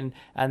money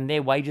and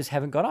their wages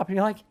haven't gone up. And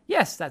you're like,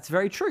 yes, that's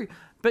very true.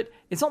 But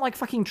it's not like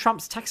fucking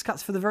Trump's tax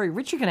cuts for the very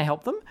rich are going to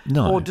help them.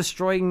 No. Or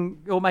destroying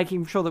or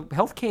making sure that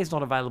healthcare is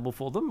not available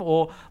for them,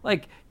 or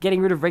like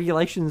getting rid of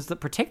regulations that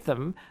protect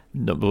them.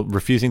 No,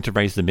 refusing to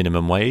raise the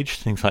minimum wage,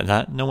 things like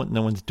that. No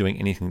one's doing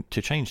anything to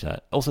change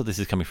that. Also, this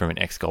is coming from an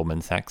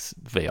ex-Goldman Sachs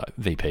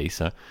VP,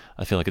 so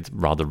I feel like it's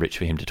rather rich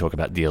for him to talk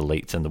about the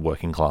elites and the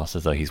working class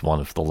as though he's one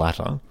of the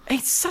latter.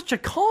 It's such a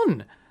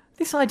con.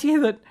 This idea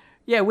that,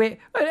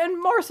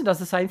 and Morrison does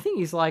the same thing.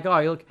 He's like,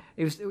 oh, look,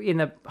 it was in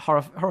the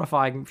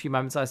horrifying few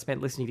moments I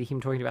spent listening to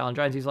him talking to Alan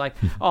Jones. He's like,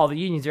 oh, the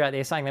unions are out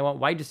there saying they want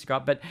wages to go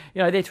up, but,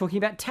 they're talking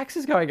about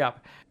taxes going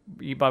up,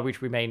 by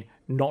which we mean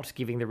not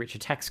giving the rich a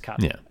tax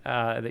cut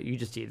that you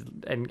just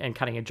did and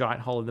cutting a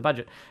giant hole in the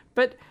budget.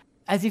 But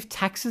as if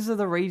taxes are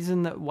the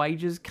reason that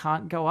wages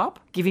can't go up.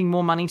 Giving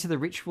more money to the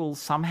rich will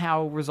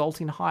somehow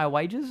result in higher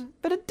wages,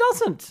 but it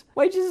doesn't.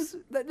 Wages,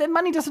 their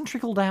money doesn't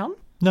trickle down.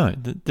 No,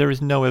 there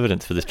is no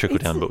evidence for this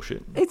trickle-down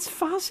bullshit. It's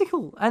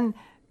farcical. And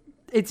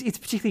it's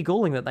particularly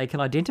galling that they can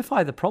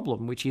identify the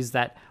problem, which is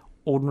that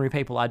ordinary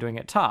people are doing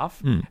it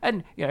tough.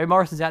 And,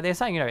 Morrison's out there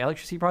saying,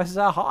 electricity prices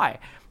are high,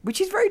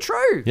 which is very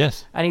true.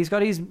 Yes. And he's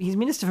got his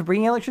minister for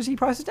bringing electricity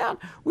prices down,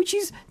 which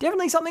is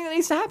definitely something that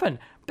needs to happen.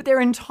 But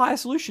their entire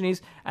solution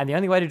is, and the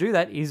only way to do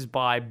that is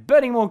by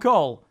burning more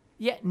coal.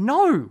 Yeah,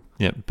 no.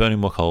 Yeah, burning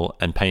more coal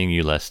and paying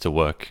you less to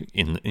work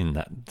in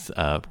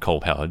that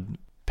coal-powered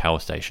power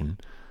station.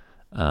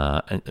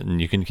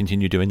 And you can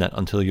continue doing that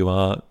until you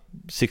are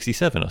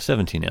 67 or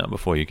 70 now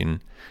before you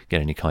can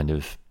get any kind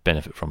of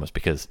benefit from us,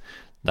 because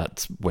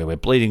that's where we're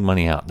bleeding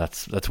money out.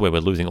 That's where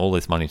we're losing all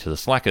this money to the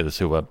slackers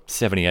who are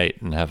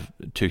 78 and have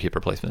 2 hip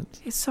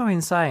replacements. It's so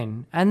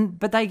insane.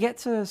 But they get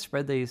to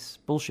spread these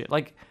bullshit.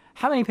 Like,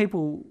 how many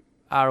people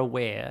are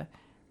aware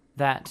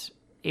that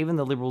even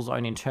the Liberals'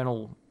 own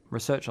internal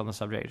research on the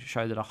subject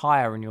showed that a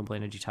higher renewable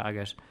energy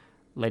target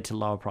led to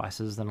lower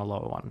prices than a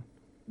lower one?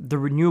 The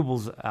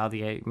renewables are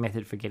the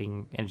method for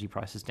getting energy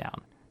prices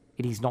down.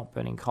 It is not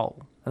burning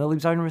coal. And the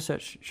Libs' own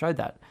research showed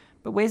that.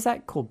 But where's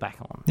that called back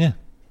on? Yeah.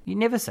 You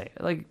never see it.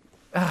 Like,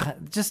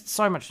 just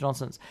so much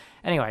nonsense.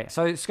 Anyway,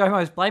 so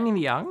ScoMo's blaming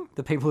the young,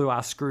 the people who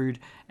are screwed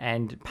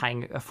and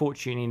paying a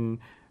fortune in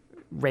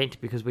rent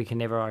because we can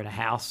never own a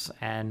house,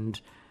 and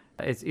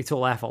it's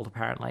all our fault,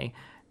 apparently.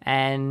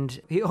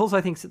 And he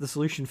also thinks that the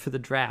solution for the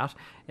drought,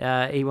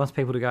 he wants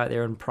people to go out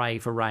there and pray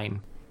for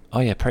rain. Oh,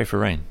 yeah, pray for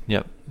rain.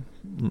 Yep.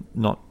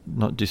 Not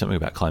do something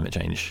about climate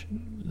change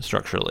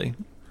structurally.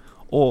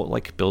 Or,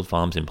 like, build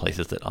farms in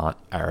places that aren't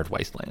arid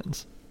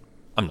wastelands.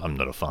 I'm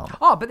not a farmer.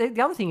 Oh, but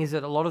the other thing is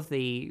that a lot of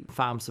the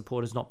farm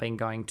support has not been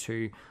going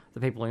to the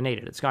people who need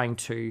it. It's going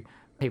to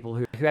people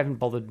who haven't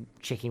bothered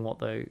checking what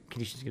the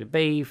conditions are going to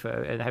be,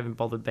 and haven't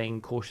bothered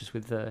being cautious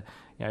with the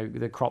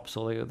crops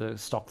or the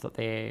stock that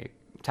they're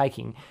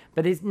taking.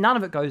 But none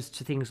of it goes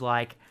to things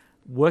like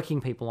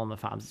working people on the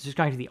farms. It's just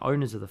going to the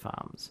owners of the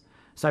farms.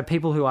 So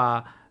people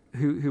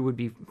who would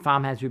be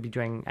farmhands who would be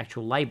doing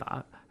actual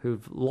labour,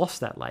 who've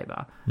lost that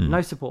labour,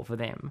 no support for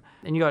them.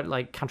 And you got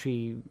like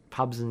country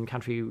pubs and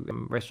country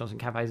restaurants and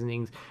cafes and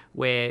things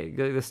where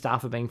the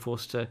staff are being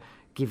forced to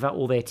give up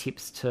all their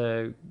tips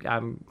to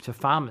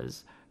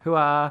farmers who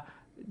are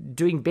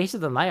doing better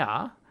than they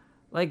are.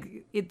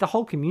 Like the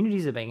whole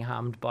communities are being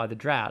harmed by the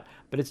drought,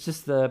 but it's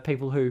just the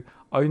people who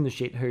own the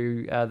shit,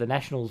 who the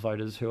Nationals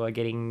voters, who are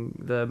getting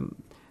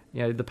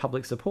the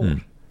public support.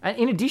 And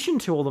in addition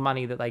to all the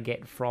money that they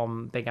get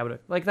from being able to,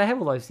 like, they have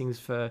all those things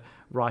for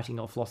writing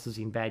off losses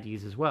in bad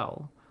years as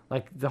well.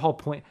 Like, the whole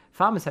point,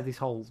 farmers have this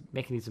whole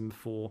mechanism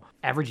for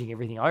averaging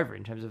everything over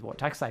in terms of what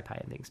tax they pay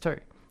and things too.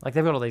 Like,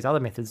 they've got all these other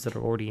methods that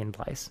are already in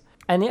place.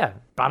 And yeah,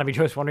 Barnaby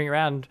Joyce wandering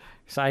around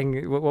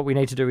saying what we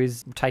need to do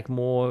is take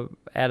more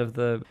out of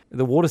the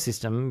water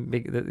system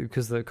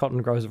because the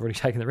cotton growers have already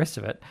taken the rest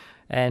of it.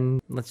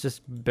 And let's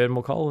just burn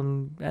more coal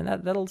and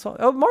that'll solve.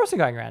 Oh, Morrison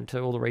going around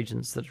to all the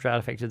regions that are drought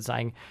affected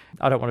saying,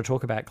 I don't want to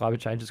talk about climate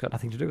change, it's got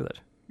nothing to do with it.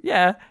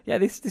 Yeah,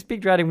 this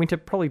big drought in winter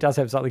probably does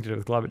have something to do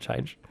with climate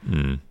change.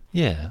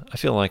 Yeah, I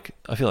feel like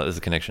there's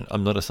a connection.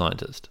 I'm not a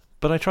scientist,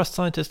 but I trust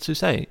scientists who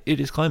say it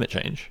is climate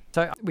change.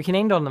 So we can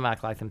end on the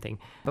Mark Latham thing,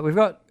 but we've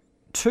got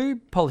two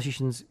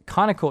politicians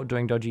kind of caught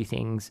doing dodgy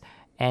things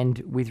and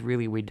with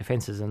really weird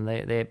defences, and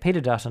they're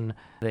Peter Dutton,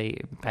 the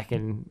back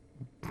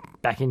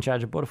in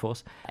charge of Border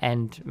Force,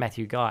 and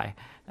Matthew Guy,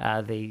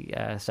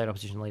 the state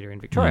opposition leader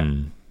in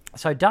Victoria.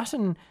 So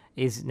Dutton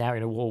is now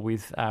in a war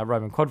with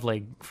Roman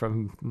Quadfleet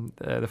from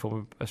the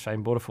former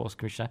Australian Border Force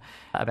Commissioner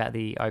about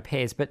the au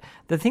pairs. But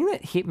the thing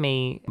that hit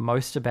me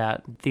most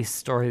about this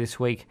story this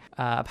week,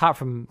 apart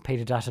from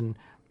Peter Dutton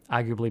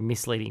arguably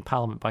misleading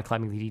Parliament by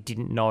claiming that he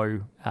didn't know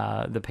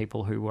the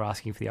people who were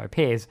asking for the au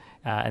pairs,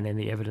 and then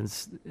the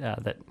evidence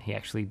that he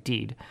actually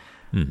did.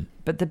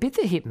 But the bit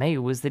that hit me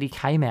was that he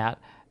came out,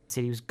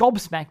 said he was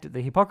gobsmacked at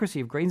the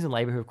hypocrisy of Greens and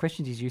Labor who have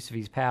questioned his use of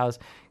his powers,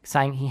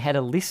 saying he had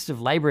a list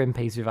of Labor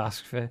MPs who've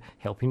asked for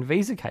help in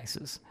visa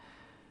cases.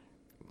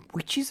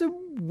 Which is a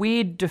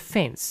weird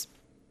defence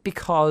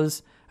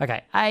because,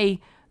 okay,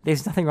 A,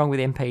 there's nothing wrong with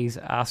MPs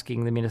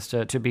asking the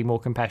minister to be more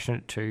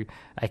compassionate to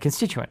a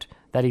constituent.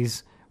 That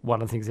is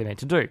one of the things they're meant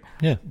to do.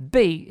 Yeah.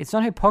 B, it's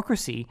not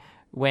hypocrisy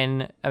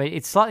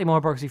it's slightly more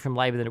hypocrisy from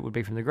Labor than it would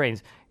be from the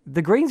Greens.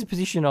 The Greens'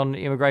 position on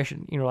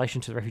immigration in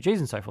relation to the refugees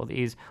and so forth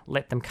is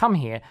let them come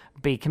here,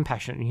 be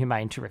compassionate and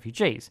humane to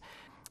refugees.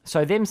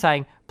 So them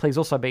saying, please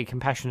also be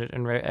compassionate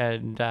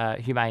and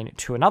humane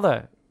to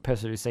another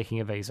person who's seeking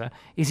a visa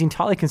is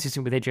entirely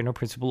consistent with their general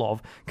principle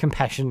of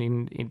compassion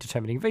in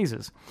determining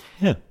visas.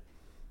 Yeah,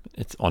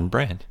 it's on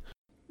brand.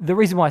 The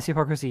reason why it's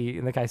hypocrisy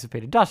in the case of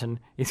Peter Dutton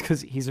is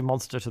because he's a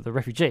monster to the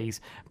refugees,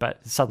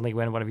 but suddenly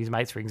when one of his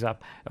mates rings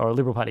up, or a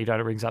Liberal Party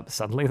donor rings up,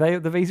 suddenly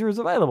the visa is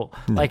available.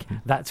 Like,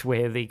 that's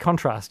where the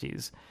contrast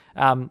is.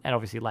 And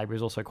obviously Labor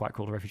is also quite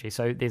cruel to refugees,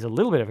 so there's a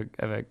little bit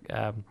of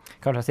a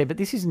contrast there, but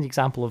this is an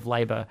example of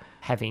Labor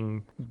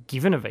having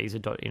given a visa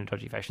in a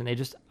dodgy fashion. They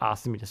just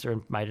asked the minister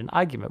and made an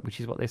argument, which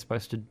is what they're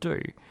supposed to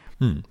do.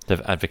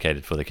 They've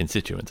advocated for the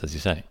constituents, as you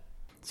say.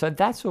 So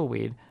that's all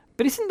weird.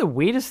 But isn't the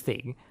weirdest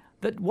thing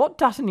that what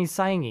Dutton is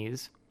saying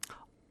is,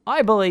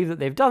 I believe that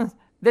they've done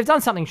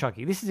something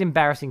shocking. This is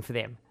embarrassing for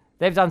them.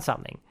 They've done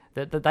something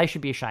that they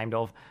should be ashamed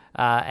of,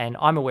 and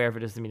I'm aware of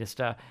it as the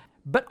minister.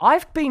 But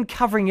I've been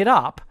covering it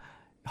up,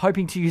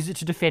 hoping to use it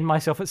to defend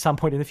myself at some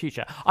point in the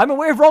future. I'm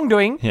aware of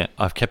wrongdoing. Yeah,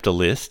 I've kept a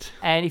list.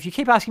 And if you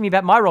keep asking me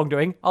about my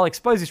wrongdoing, I'll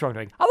expose this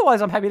wrongdoing.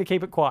 Otherwise, I'm happy to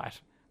keep it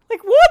quiet.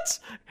 Like, what?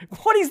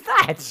 What is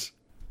that?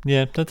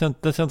 Yeah,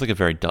 that sounds like a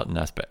very Dutton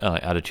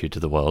attitude to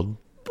the world.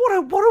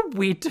 What a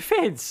weird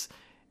defence.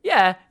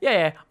 Yeah.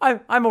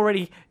 I'm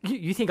already...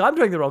 You think I'm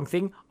doing the wrong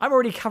thing? I'm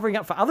already covering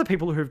up for other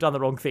people who've done the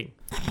wrong thing.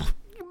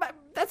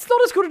 That's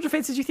not as good a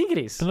defence as you think it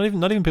is. But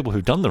not even people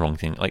who've done the wrong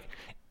thing. Like,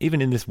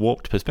 even in this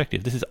warped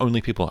perspective, this is only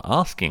people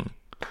asking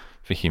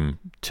for him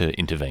to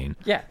intervene.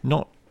 Yeah.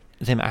 Not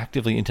them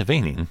actively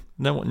intervening.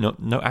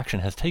 No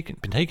action has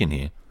been taken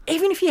here.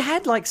 Even if you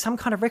had, like, some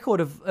kind of record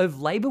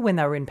of Labor when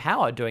they were in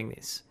power doing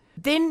this,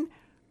 then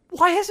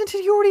why hasn't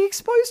he already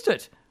exposed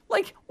it?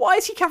 Like, why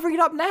is he covering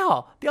it up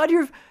now? The idea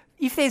of,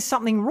 if there's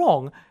something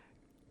wrong,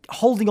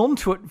 holding on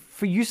to it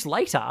for use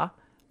later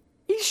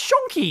is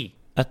shonky.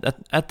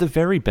 At the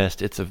very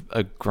best, it's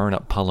a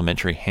grown-up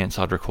parliamentary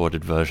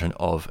Hansard-recorded version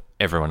of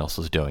everyone else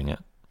is doing it.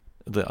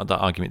 The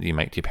argument that you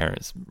make to your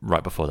parents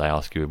right before they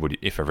ask you,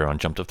 if everyone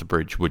jumped off the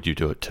bridge, would you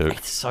do it too?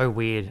 It's so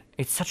weird.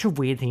 It's such a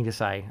weird thing to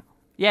say.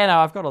 Yeah, no,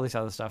 I've got all this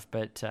other stuff,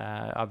 but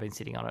I've been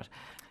sitting on it.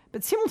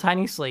 But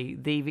simultaneously,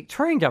 the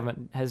Victorian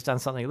government has done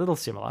something a little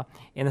similar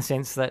in the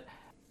sense that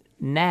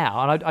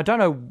now, and I don't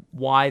know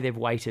why they've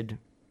waited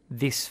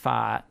this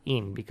far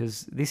in,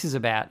 because this is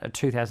about a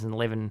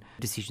 2011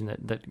 decision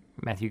that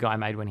Matthew Guy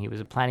made when he was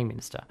a planning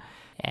minister.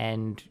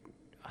 And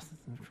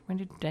when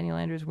did Daniel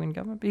Andrews win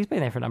government? He's been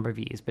there for a number of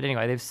years. But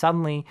anyway, they've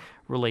suddenly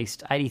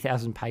released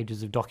 80,000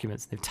 pages of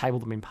documents. They've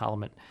tabled them in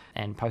Parliament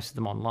and posted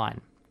them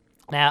online.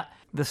 Now,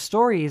 the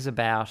story is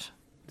about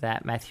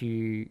that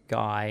Matthew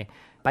Guy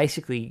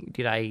basically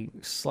did a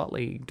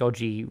slightly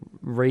dodgy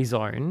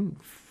rezone,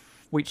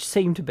 which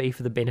seemed to be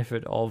for the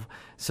benefit of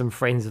some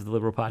friends of the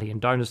Liberal Party and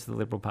donors to the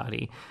Liberal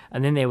Party.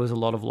 And then there was a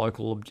lot of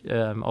local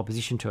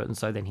opposition to it, and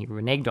so then he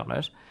reneged on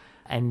it.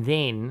 And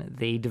then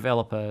the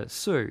developer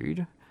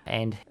sued,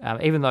 and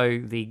even though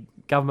the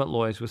government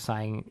lawyers were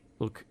saying,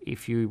 look,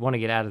 if you want to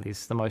get out of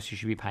this, the most you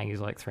should be paying is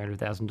like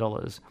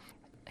 $300,000,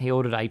 he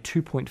ordered a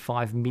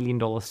 $2.5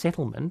 million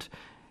settlement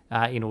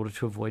in order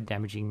to avoid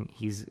damaging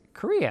his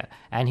career.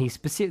 And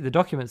the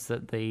documents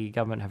that the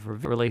government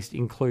have released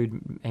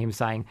include him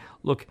saying,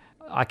 look,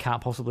 I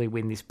can't possibly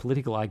win this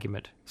political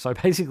argument. So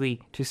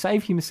basically, to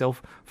save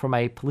himself from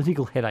a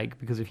political headache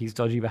because of his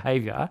dodgy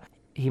behaviour,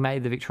 he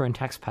made the Victorian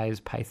taxpayers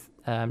pay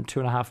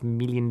 $2.5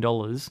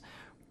 million,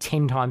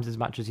 10 times as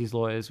much as his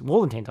lawyers,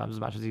 more than 10 times as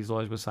much as his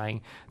lawyers were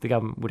saying the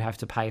government would have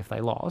to pay if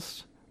they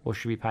lost, or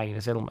should be paying in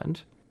a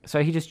settlement.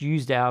 So he just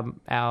used our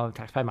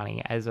taxpayer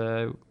money as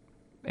a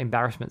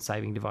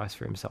embarrassment-saving device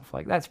for himself.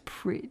 Like, that's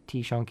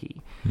pretty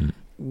shonky.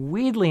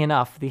 Weirdly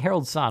enough, the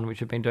Herald Sun, which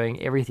have been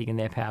doing everything in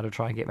their power to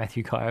try and get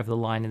Matthew Guy over the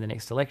line in the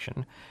next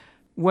election,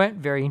 weren't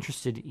very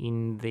interested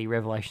in the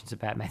revelations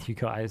about Matthew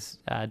Guy's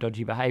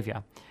dodgy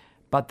behaviour.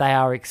 But they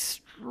are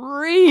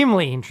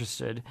extremely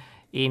interested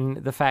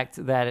in the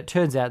fact that it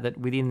turns out that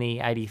within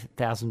the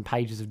 80,000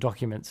 pages of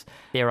documents,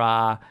 there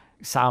are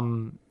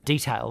some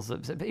details.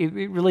 It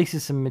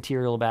releases some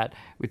material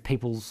with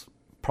people's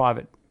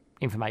private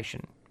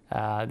information.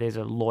 There's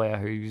a lawyer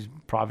whose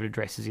private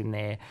address is in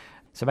there.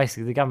 So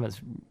basically the government's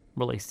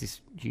released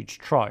this huge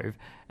trove,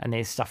 and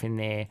there's stuff in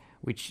there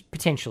which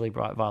potentially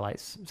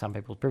violates some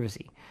people's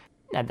privacy.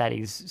 And that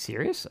is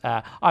serious.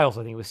 I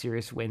also think it was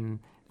serious when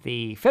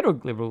the federal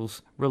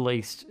Liberals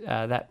released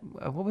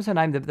what was her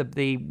name?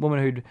 The woman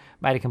who'd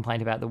made a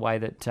complaint about the way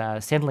that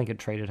Centrelink had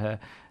treated her,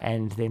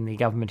 and then the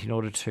government, in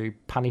order to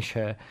punish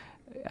her,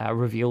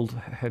 revealed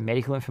her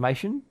medical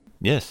information.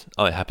 Yes,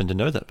 I happen to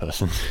know that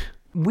person.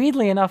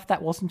 Weirdly enough,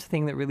 that wasn't a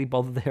thing that really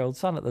bothered the Herald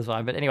Sun at the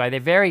time. But anyway,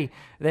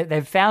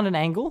 they've found an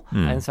angle,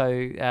 and so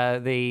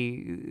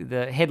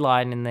the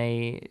headline in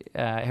the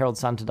Herald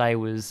Sun today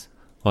was,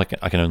 Well,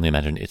 I can only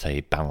imagine it's a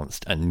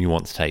balanced and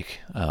nuanced take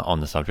on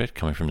the subject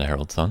coming from the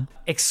Herald Sun.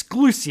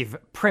 Exclusive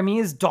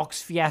Premier's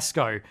Docs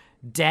fiasco.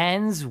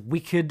 Dan's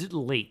wicked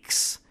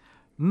leaks.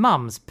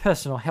 Mum's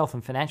personal health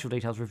and financial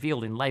details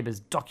revealed in Labor's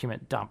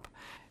document dump.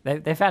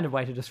 They found a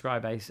way to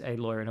describe a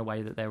lawyer in a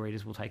way that their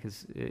readers will take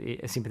as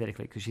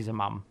sympathetically, because she's a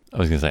mum. I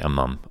was going to say a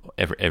mum.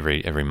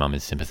 Every mum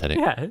is sympathetic.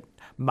 Yeah,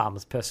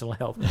 mum's personal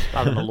health,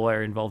 rather than a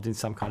lawyer involved in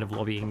some kind of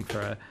lobbying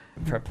for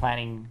a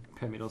planning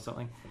permit or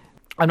something.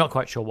 I'm not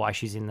quite sure why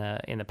she's in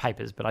the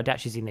papers, but I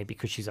doubt she's in there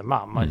because she's a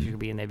mum. She could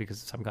be in there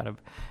because of some kind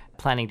of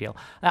planning deal.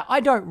 Now,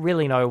 I don't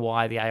really know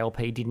why the ALP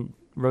didn't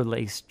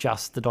release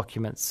just the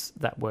documents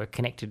that were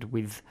connected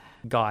with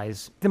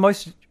Guy's, the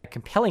most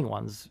compelling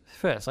ones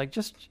first. Like,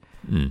 just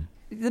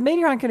the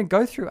media aren't going to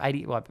go through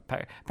 80. Well,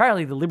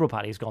 apparently the Liberal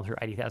Party has gone through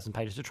 80,000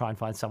 pages to try and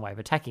find some way of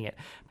attacking it,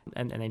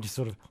 and then just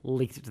sort of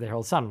leaked it to the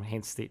Herald Sun,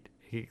 hence the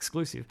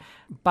exclusive.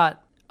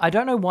 But I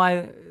don't know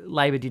why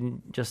Labor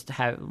didn't just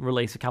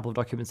release a couple of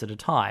documents at a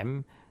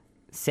time,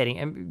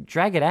 and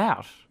drag it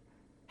out,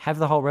 have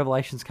the whole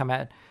revelations come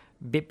out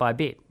bit by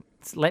bit.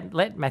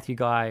 Let Matthew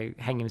Guy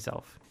hang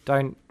himself.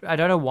 I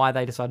don't know why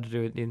they decided to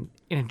do it in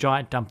a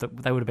giant dump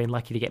that they would have been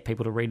lucky to get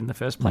people to read in the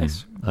first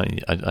place.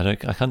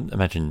 I can't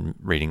imagine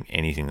reading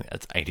anything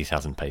that's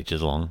 80,000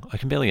 pages long. I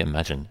can barely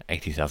imagine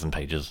 80,000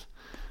 pages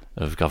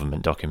of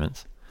government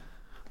documents.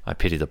 I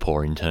pity the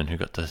poor intern who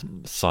got to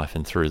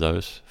siphon through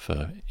those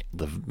for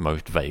the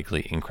most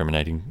vaguely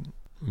incriminating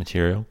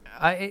material.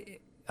 I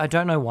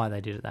don't know why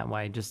they did it that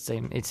way.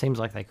 It seems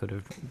like they could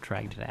have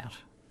dragged it out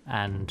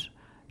and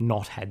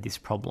not had this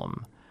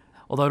problem.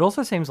 Although it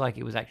also seems like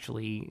it was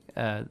actually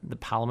the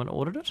Parliament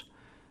ordered it,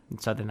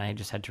 and so then they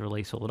just had to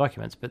release all the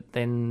documents. But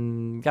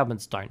then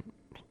governments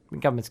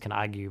can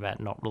argue about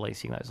not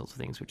releasing those sorts of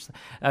things. Which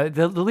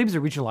the Libs'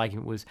 original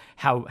argument was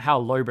how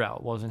lowbrow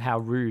it was and how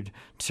rude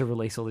to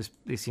release all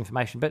this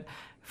information. But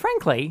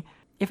frankly,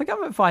 if a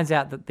government finds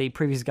out that the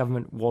previous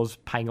government was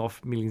paying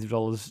off millions of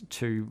dollars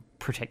to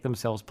protect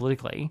themselves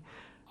politically,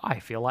 I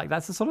feel like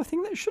that's the sort of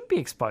thing that should be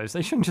exposed.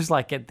 They shouldn't just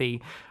get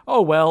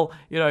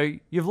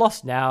you've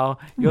lost now.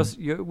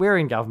 We're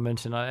in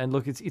government, and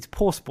look, it's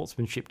poor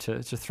sportsmanship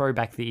to throw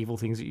back the evil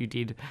things that you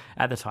did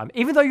at the time,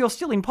 even though you're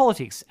still in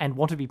politics and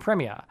want to be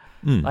premier.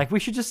 We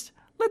should just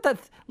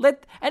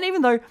and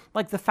even though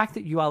the fact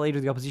that you are leader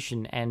of the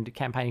opposition and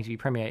campaigning to be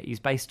premier is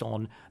based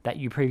on that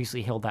you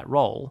previously held that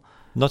role.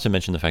 Not to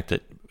mention the fact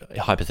that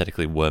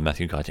hypothetically, were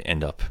Matthew Guy to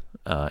end up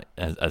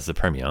as the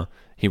premier,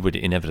 he would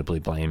inevitably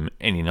blame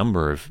any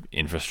number of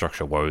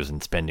infrastructure woes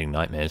and spending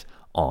nightmares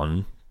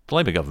on the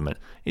Labor government.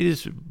 It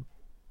is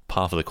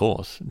par for the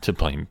course to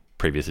blame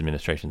previous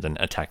administrations and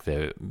attack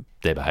their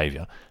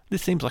behaviour.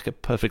 This seems like a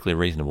perfectly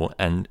reasonable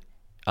and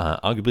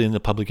arguably in the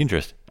public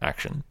interest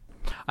action.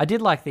 I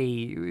did like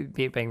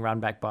it being run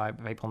back by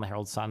people on the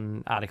Herald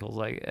Sun articles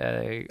like,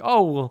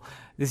 oh, well,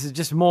 this is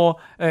just more,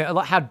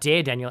 like how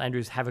dare Daniel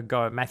Andrews have a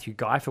go at Matthew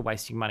Guy for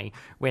wasting money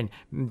when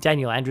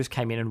Daniel Andrews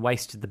came in and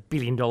wasted the $1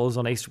 billion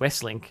on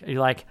East-West Link.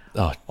 You're like...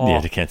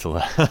 to cancel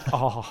that.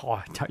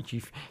 Don't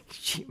you...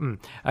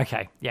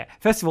 Okay, yeah.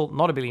 First of all,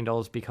 not $1 billion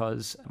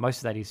because most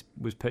of that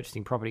was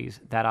purchasing properties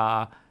that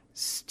are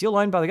still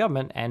owned by the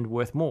government and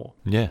worth more.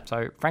 Yeah.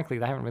 So, frankly,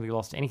 they haven't really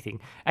lost anything.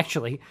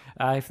 Actually,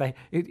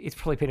 it's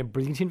probably been a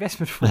brilliant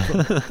investment for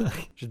them.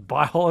 Just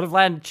buy a whole lot of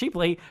land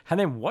cheaply and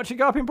then watch it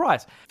go up in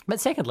price. But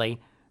secondly,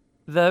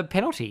 the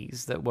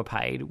penalties that were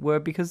paid were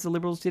because the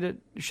Liberals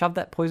shoved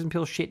that poison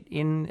pill shit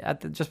in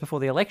just before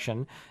the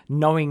election,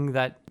 knowing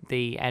that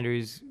the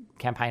Andrews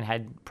campaign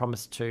had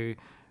promised to...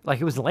 Like,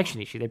 it was an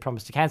election issue. They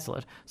promised to cancel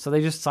it. So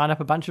they just signed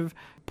up a bunch of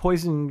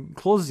poison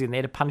clauses in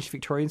there to punish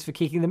Victorians for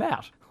kicking them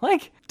out.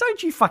 Like,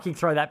 don't you fucking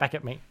throw that back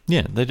at me.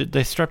 Yeah,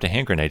 they strapped a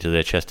hand grenade to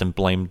their chest and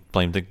blamed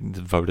the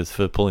voters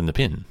for pulling the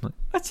pin.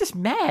 That's just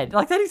mad.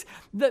 Like,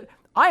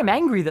 I am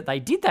angry that they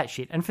did that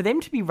shit. And for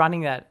them to be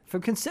running that, for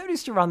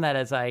Conservatives to run that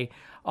as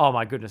oh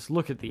my goodness,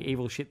 look at the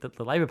evil shit that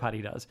the Labor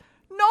Party does.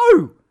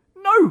 No,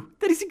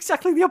 that is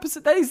exactly the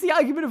opposite. That is the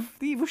argument of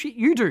the evil shit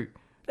you do.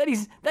 That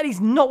is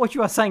not what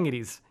you are saying it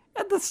is.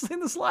 In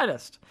the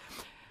slightest.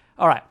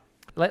 All right,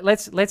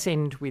 let's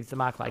end with the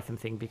Mark Latham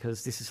thing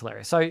because this is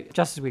hilarious. So,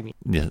 Justice with me.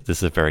 Yeah, this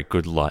is a very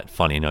good, light,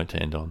 funny note to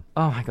end on.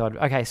 Oh my god.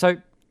 Okay, so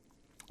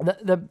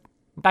the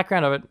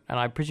background of it, and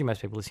I presume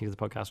most people listening to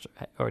the podcast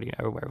already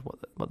know aware of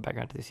what the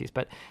background to this is.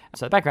 But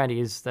so the background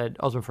is that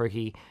Osman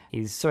Faruqi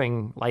is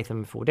suing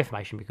Latham for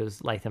defamation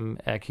because Latham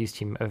accused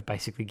him of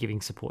basically giving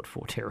support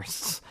for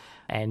terrorists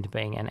and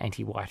being an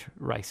anti-white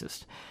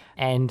racist.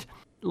 And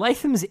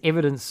Latham's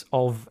evidence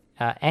of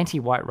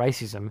anti-white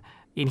racism,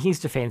 in his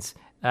defence,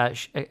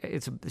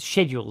 it's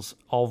schedules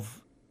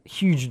of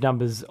huge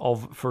numbers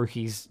of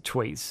Faruqi's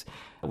tweets,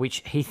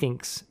 which he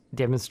thinks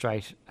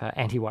demonstrate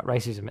anti-white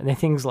racism. And they're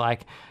things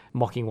like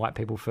mocking white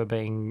people for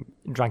being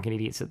drunken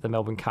idiots at the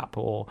Melbourne Cup,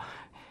 or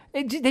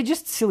they're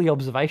just silly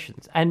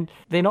observations, and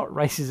they're not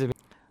racism.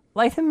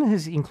 Latham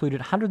has included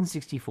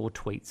 164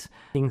 tweets,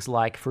 things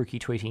like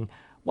Faruqi tweeting,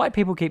 "White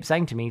people keep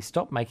saying to me,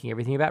 stop making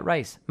everything about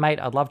race. Mate,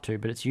 I'd love to,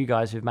 but it's you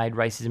guys who've made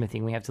racism a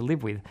thing we have to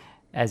live with,"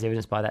 as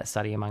evidenced by that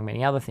study, among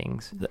many other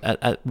things.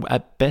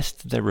 At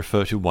best, they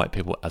refer to white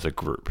people as a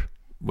group,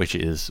 which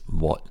is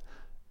what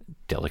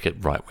delicate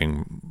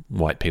right-wing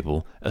white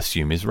people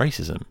assume is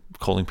racism.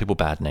 Calling people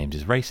bad names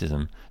is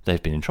racism.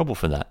 They've been in trouble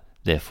for that.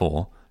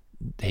 Therefore,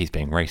 he's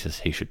being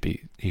racist. He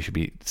should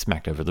be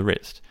smacked over the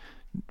wrist,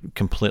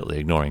 completely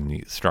ignoring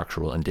the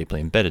structural and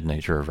deeply embedded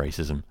nature of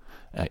racism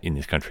in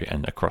this country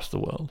and across the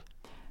world.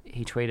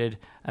 He tweeted,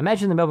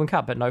 "Imagine the Melbourne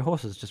Cup, but no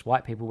horses, just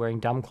white people wearing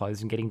dumb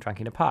clothes and getting drunk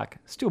in a park.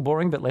 Still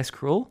boring, but less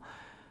cruel.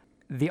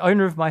 The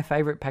owner of my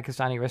favourite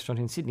Pakistani restaurant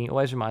in Sydney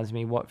always reminds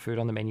me what food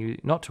on the menu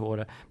not to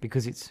order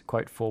because it's,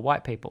 quote, for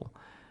white people.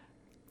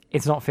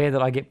 It's not fair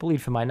that I get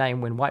bullied for my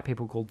name when white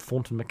people called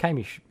Thornton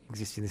McCamish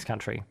exist in this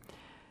country."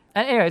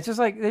 And anyway, it's just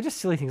like, they're just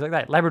silly things like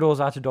that. Labradors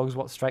are to dogs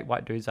what straight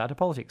white dudes are to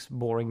politics.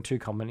 Boring, too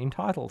common,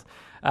 entitled.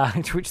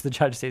 To which the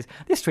judge says,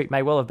 this tweet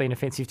may well have been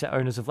offensive to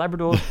owners of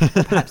Labradors,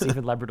 or perhaps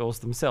even Labradors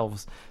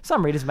themselves.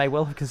 Some readers may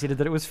well have considered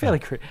that it was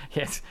fairly...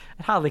 Yes,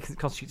 it hardly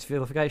constitutes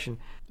vilification.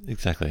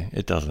 Exactly,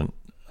 it doesn't.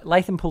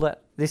 Latham pulled out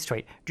this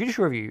tweet.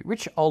 Judicial review.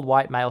 Rich old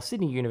white male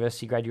Sydney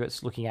University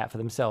graduates looking out for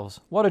themselves.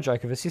 What a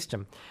joke of a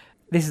system.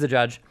 This is the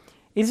judge.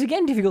 It is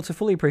again difficult to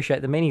fully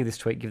appreciate the meaning of this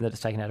tweet given that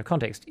it's taken out of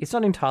context. It's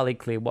not entirely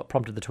clear what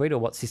prompted the tweet or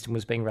what system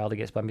was being railed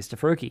against by Mr.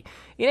 Faruqi.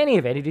 In any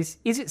event, is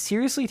it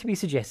seriously to be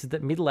suggested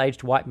that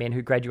middle-aged white men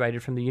who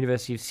graduated from the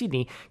University of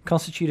Sydney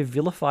constitute a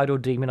vilified or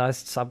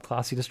demonised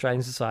subclass in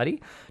Australian society?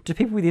 Do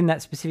people within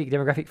that specific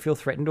demographic feel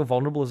threatened or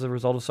vulnerable as a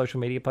result of social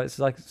media posts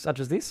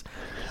such as this?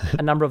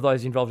 A number of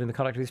those involved in the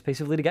conduct of this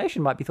piece of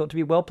litigation might be thought to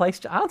be well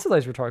placed to answer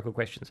those rhetorical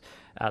questions.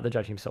 The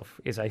judge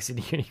himself is a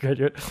Sydney Uni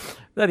graduate,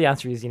 though the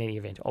answer is in any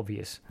event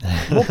obvious.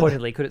 More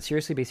pointedly, could it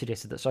seriously be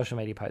suggested that social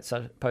media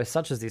posts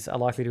such as this are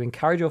likely to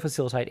encourage or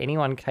facilitate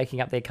anyone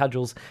taking up their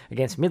cudgels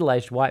against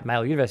middle-aged white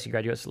male university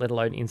graduates, let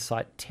alone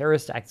incite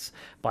terrorist acts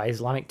by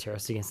Islamic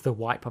terrorists against the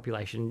white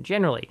population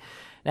generally?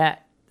 Now,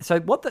 so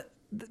what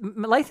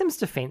Latham's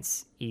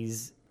defence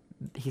is,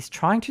 he's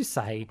trying to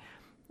say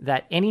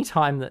that any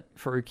time that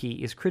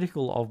Faruqi is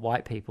critical of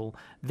white people,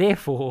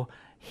 therefore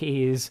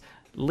he is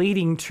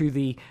leading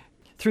to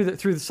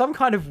through some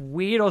kind of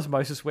weird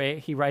osmosis where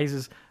he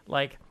raises,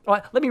 like...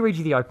 Right, let me read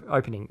you the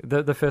opening,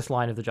 the first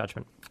line of the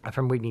judgment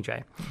from Whitney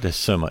J. There's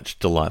so much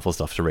delightful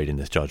stuff to read in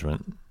this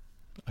judgment.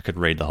 I could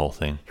read the whole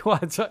thing. Well,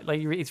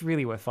 it's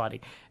really worth finding.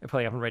 I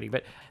probably haven't read it.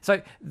 But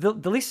so the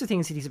list of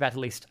things that he's about to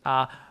list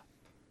are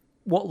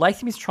what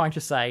Latham is trying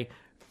to say.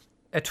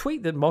 A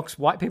tweet that mocks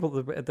white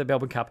people at the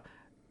Melbourne Cup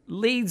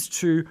leads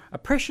to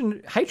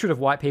oppression, hatred of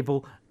white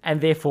people, and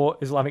therefore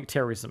Islamic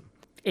terrorism.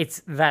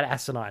 It's that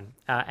asinine,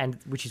 and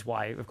which is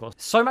why, of course,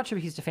 so much of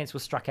his defence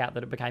was struck out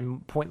that it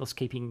became pointless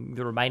keeping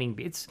the remaining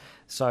bits.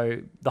 So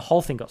the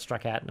whole thing got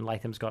struck out, and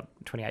Latham's got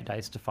 28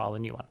 days to file a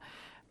new one.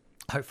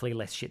 Hopefully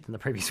less shit than the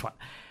previous one.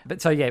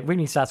 But so, yeah,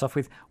 Whitney starts off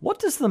with, what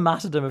does the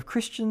martyrdom of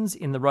Christians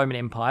in the Roman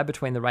Empire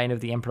between the reign of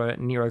the Emperor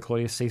Nero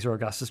Claudius Caesar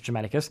Augustus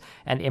Germanicus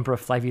and Emperor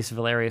Flavius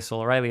Valerius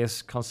or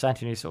Aurelius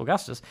Constantinus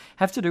Augustus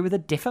have to do with a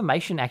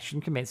defamation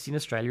action commenced in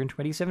Australia in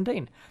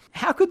 2017?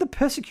 How could the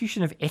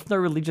persecution of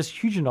ethno-religious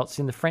Huguenots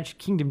in the French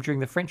kingdom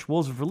during the French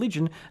wars of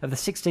religion of the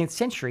 16th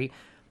century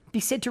be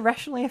said to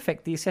rationally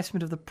affect the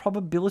assessment of the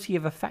probability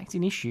of a fact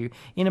in issue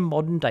in a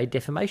modern-day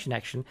defamation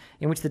action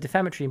in which the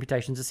defamatory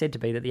imputations are said to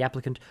be that the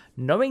applicant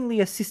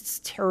knowingly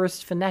assists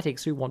terrorist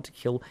fanatics who want to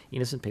kill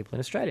innocent people in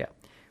Australia,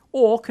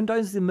 or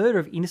condones the murder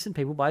of innocent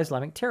people by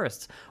Islamic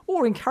terrorists,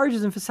 or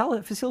encourages and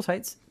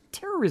facilitates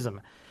terrorism?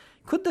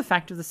 Could the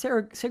fact of the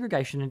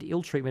segregation and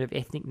ill treatment of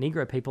ethnic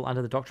Negro people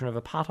under the doctrine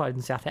of apartheid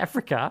in South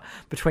Africa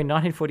between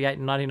 1948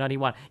 and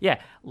 1991...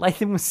 Yeah,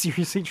 Latham was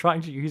seriously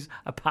trying to use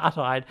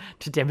apartheid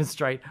to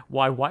demonstrate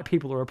why white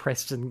people are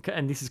oppressed and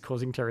this is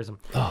causing terrorism.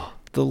 Oh,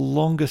 the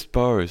longest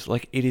bows.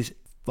 Like, it is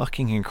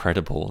fucking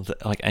incredible.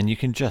 And you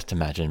can just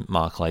imagine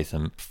Mark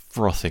Latham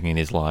frothing in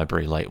his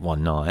library late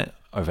one night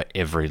over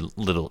every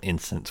little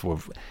instance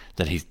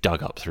that he's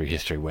dug up through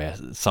history where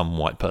some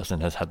white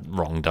person has had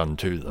wrong done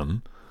to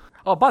them.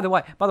 Oh, by the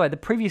way, the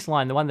previous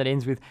line, the one that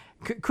ends with,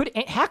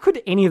 how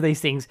could any of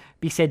these things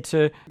be said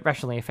to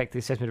rationally affect the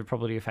assessment of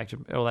probability of fact,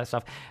 all that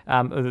stuff,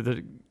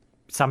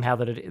 somehow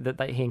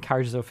that he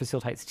encourages or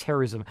facilitates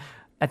terrorism?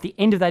 At the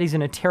end of that is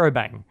in a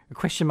terrobang, a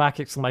question mark,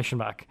 exclamation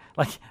mark,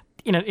 like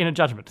in a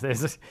judgment.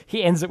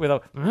 He ends it with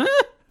a,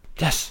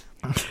 yes.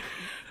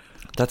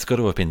 That's got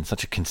to have been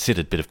such a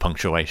considered bit of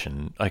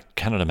punctuation. I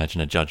cannot imagine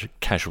a judge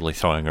casually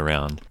throwing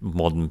around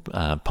modern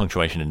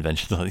punctuation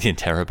inventions like the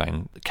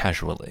interrobang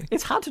casually.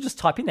 It's hard to just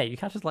type in there. You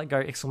can't just go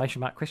exclamation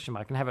mark, question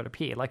mark and have it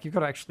appear. Like, you've got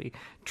to actually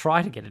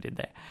try to get it in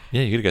there.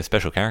 Yeah, you got to go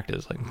special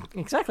characters.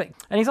 Exactly.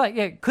 And he's like,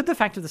 yeah, could the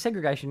fact of the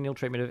segregation and ill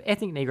treatment of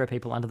ethnic Negro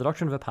people under the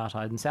doctrine of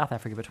apartheid in South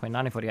Africa between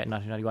 1948 and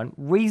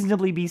 1991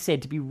 reasonably be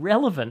said to be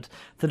relevant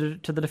to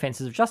the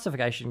defences of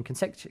justification,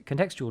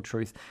 contextual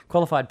truth,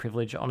 qualified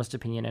privilege, honest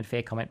opinion and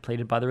fair comment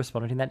pleaded by the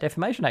respondent in that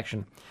defamation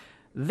action?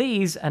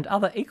 These and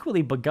other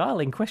equally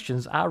beguiling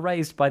questions are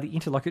raised by the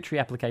interlocutory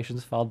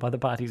applications filed by the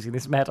parties in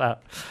this matter.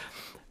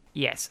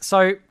 Yes,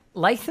 so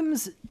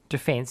Latham's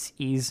defence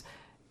is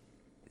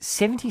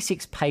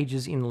 76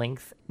 pages in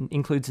length,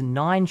 includes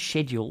 9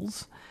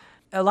 schedules.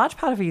 A large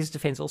part of his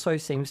defence also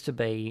seems to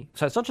be...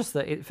 So it's not just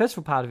first of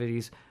all, part of it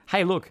is,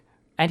 hey, look,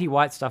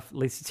 anti-white stuff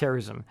leads to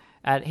terrorism.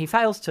 And he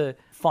fails to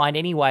find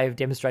any way of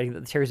demonstrating that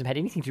the terrorism had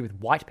anything to do with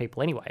white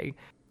people anyway.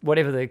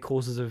 Whatever the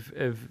causes of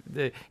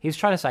the... He's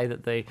trying to say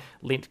that the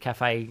Lindt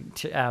Cafe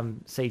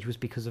siege was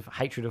because of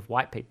hatred of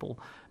white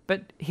people,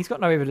 but he's got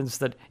no evidence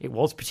that it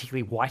was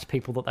particularly white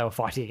people that they were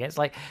fighting against.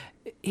 Like,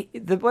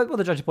 what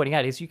the judge is pointing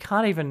out is you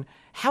can't even...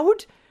 How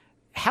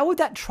would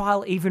that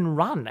trial even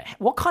run?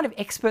 What kind of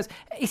experts...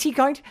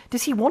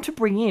 Does he want to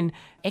bring in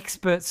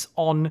experts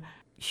on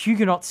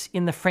Huguenots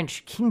in the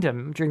French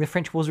kingdom during the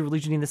French wars of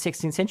religion in the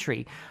 16th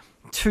century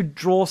to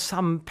draw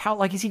some power?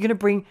 Like, is he going to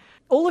bring...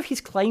 All of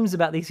his claims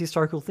about these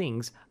historical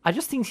things are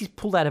just things he's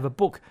pulled out of a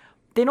book.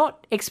 They're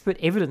not expert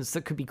evidence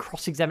that could be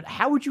cross-examined.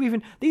 How would you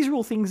even... These are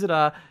all things that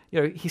are,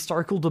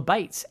 historical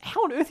debates.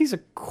 How on earth is a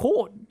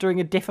court doing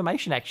a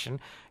defamation action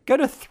going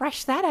to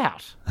thrash that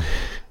out?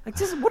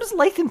 What does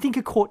Latham think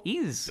a court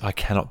is? I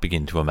cannot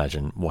begin to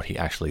imagine what he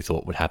actually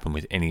thought would happen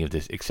with any of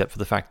this, except for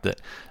the fact that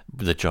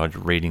the judge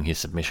reading his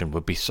submission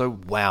would be so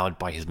wowed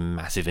by his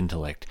massive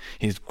intellect,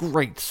 his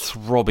great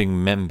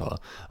throbbing member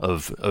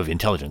of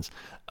intelligence,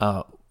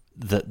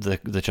 that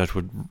the judge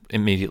would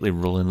immediately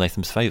rule in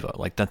Latham's favour.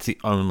 Like, that's the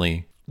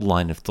only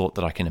line of thought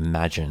that I can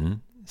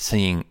imagine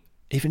seeing,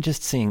 even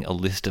just seeing a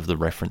list of the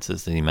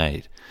references that he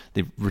made,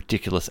 the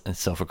ridiculous and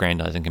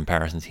self-aggrandizing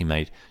comparisons he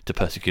made to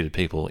persecuted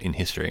people in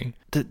history.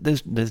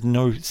 There's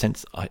no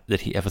sense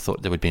that he ever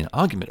thought there would be an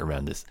argument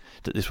around this,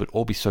 that this would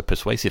all be so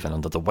persuasive, and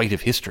under the weight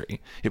of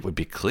history, it would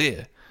be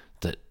clear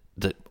that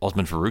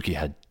Osman Faruqi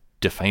had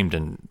defamed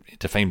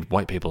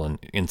white people and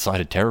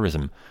incited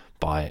terrorism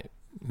by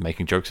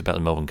making jokes about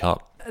the Melbourne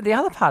Cup. The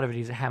other part of it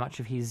is how much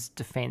of his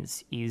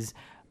defence is,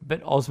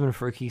 but Osman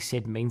Faruqi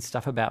said mean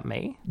stuff about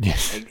me.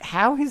 Yes.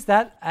 How is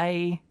that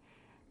that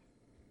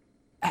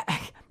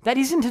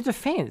isn't a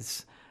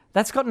defence.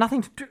 That's got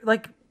nothing to do...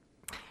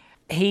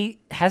 He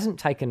hasn't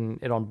taken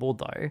it on board,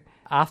 though.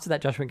 After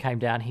that judgment came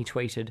down, he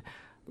tweeted,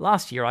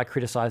 "Last year I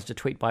criticised a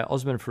tweet by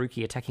Osman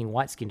Faruqi attacking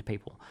white-skinned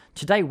people.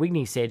 Today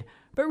Wigney said,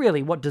 but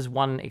really, what does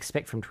one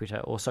expect from Twitter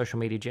or social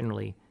media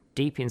generally?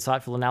 Deep,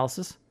 insightful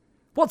analysis?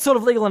 What sort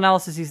of legal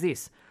analysis is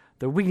this?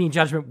 The Wigney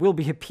judgment will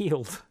be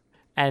appealed."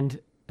 And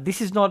this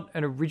is not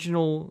an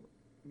original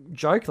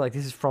joke.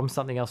 This is from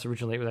something else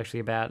originally. It was actually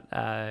about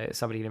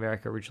somebody in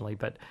America originally.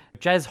 But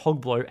Jazz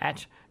Hogblow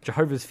at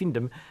Jehovah's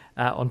Findom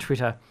on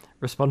Twitter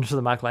responded to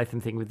the Mark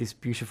Latham thing with this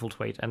beautiful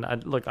tweet. And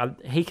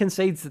he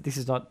concedes that this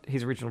is not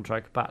his original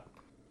joke, but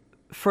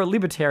for a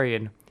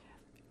libertarian,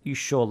 you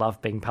sure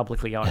love being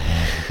publicly owned.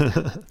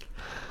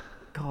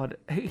 God,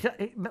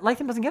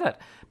 Latham doesn't get it.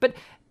 But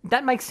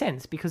that makes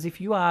sense, because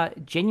if you are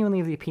genuinely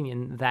of the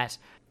opinion that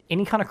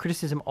any kind of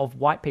criticism of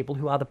white people,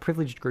 who are the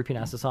privileged group in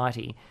our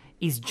society,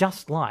 is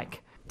just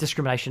like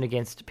discrimination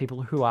against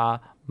people who are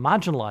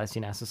marginalised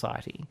in our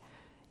society,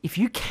 if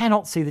you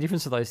cannot see the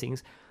difference of those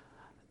things,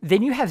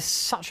 then you have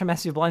such a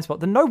massive blind spot.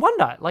 Then no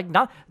wonder,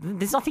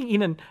 there's nothing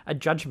in a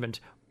judgment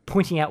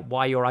pointing out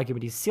why your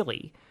argument is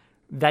silly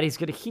that is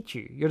going to hit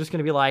you. You're just going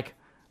to be like,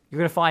 you're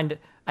going to find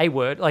a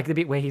word, like the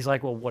bit where he's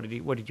like, well, what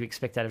did you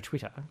expect out of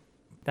Twitter?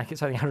 Like,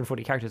 it's only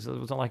 140 characters. It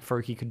was not like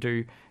Faruqi could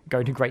go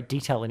into great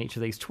detail in each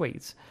of these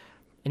tweets.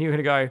 And you're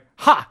going to go,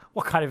 ha!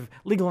 What kind of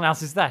legal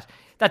analysis is that?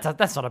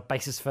 That's not a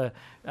basis for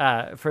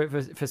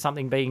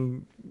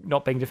something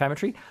not being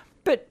defamatory.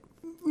 But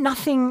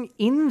nothing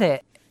in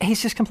there.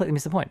 He's just completely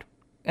missed the point.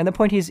 And the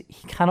point is,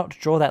 he cannot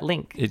draw that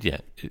link.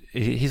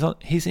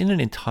 He's in an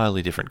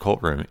entirely different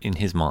courtroom in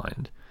his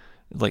mind.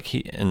 Like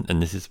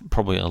and this is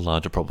probably a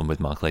larger problem with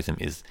Mark Latham,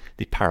 is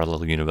the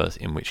parallel universe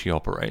in which he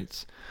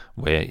operates,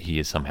 where he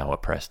is somehow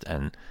oppressed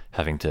and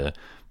having to,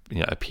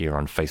 appear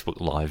on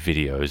Facebook Live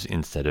videos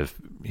instead of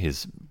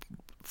his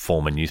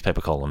former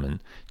newspaper column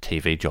and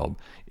TV job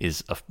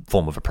is a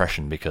form of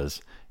oppression, because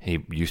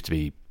he used to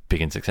be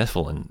big and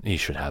successful and he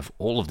should have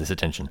all of this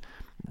attention.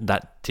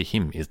 That, to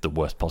him, is the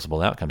worst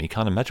possible outcome. He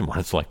can't imagine what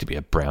it's like to be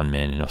a brown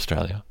man in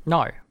Australia.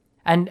 No.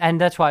 And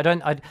that's why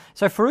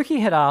so Faruqi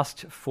had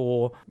asked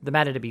for the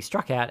matter to be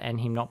struck out and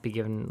him not be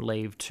given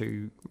leave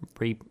to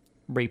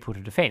re-put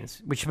a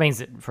defence, which means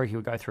that Faruqi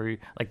would go through,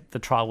 the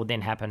trial would then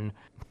happen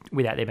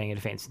without there being a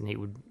defence, and he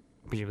would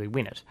presumably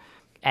win it.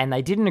 And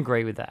they didn't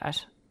agree with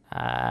that,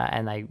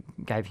 and they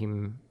gave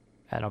him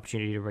an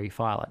opportunity to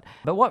refile it.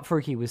 But what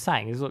Faruqi was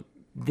saying is, look,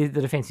 the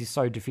defence is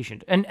so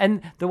deficient.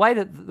 And the way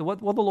that what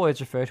the lawyers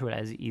refer to it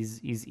as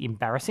is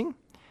embarrassing.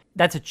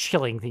 That's a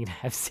chilling thing to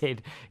have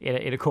said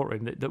in a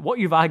courtroom, that what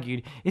you've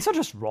argued is not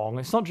just wrong,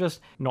 it's not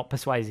just not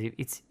persuasive,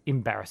 it's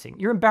embarrassing.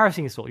 You're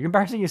embarrassing us all. You're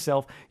embarrassing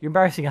yourself. You're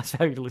embarrassing us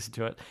having to listen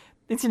to it.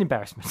 It's an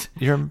embarrassment.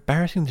 You're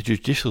embarrassing the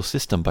judicial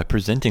system by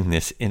presenting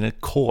this in a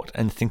court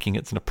and thinking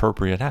it's an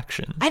appropriate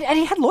action. And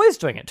he had lawyers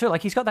doing it too.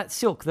 Like, he's got that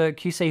Silk, the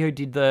QC who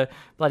did the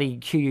bloody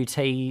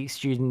QUT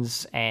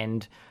students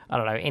and, I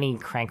don't know, any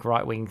crank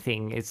right-wing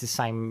thing. It's the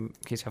same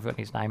QC, I've forgotten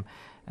his name.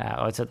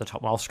 It's at the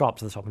top. Well, I'll scroll up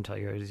to the top and tell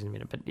you who it is in a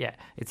minute. But yeah,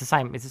 it's the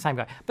same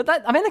guy.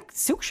 But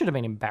Silk should have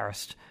been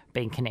embarrassed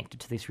being connected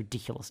to this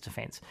ridiculous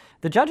defence.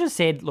 The judges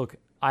said, look,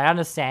 I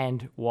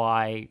understand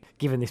why,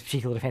 given this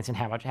particular defence and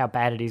how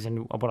bad it is,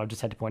 and what I've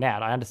just had to point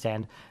out, I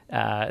understand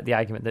the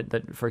argument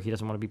that Faruqi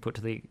doesn't want to be put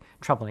to the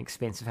trouble and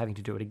expense of having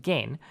to do it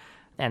again,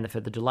 and for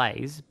the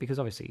delays, because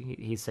obviously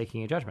he's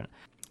seeking a judgment.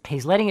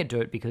 He's letting it do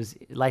it because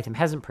Latham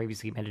hasn't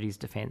previously amended his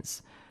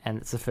defence, and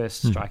it's the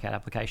first strikeout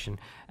application.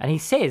 And he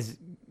says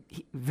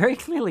very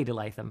clearly to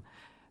Latham,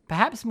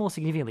 perhaps more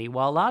significantly,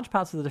 while large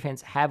parts of the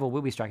defence have or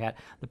will be struck out,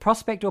 the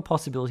prospect or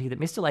possibility that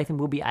Mr. Latham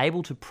will be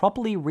able to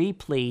properly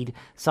replead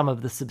some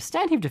of the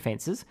substantive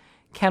defences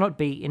cannot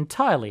be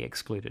entirely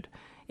excluded.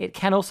 It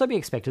can also be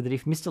expected that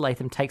if Mr.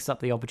 Latham takes up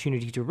the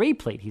opportunity to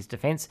replead his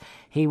defence,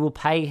 he will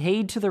pay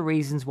heed to the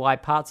reasons why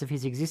parts of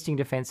his existing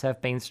defence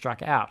have been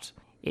struck out.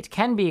 It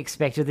can be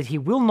expected that he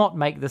will not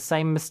make the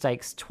same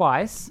mistakes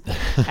twice,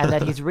 and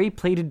that his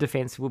repleaded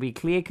defence will be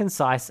clear,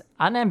 concise,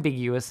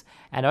 unambiguous,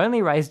 and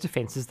only raise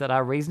defences that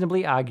are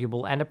reasonably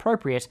arguable and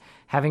appropriate,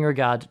 having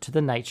regard to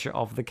the nature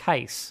of the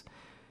case.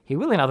 He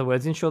will, in other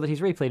words, ensure that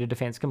his repleaded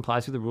defence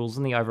complies with the rules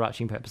and the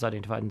overarching purpose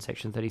identified in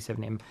Section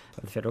 37M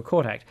of the Federal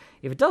Court Act.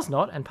 If it does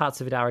not, and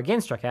parts of it are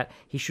again struck out,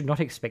 he should not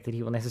expect that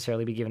he will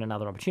necessarily be given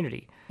another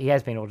opportunity. He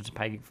has been ordered to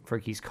pay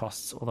Faruqi's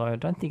costs, although I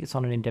don't think it's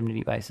on an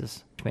indemnity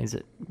basis, which means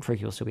that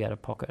Faruqi will still be out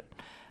of pocket.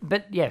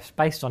 But yes,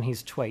 based on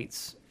his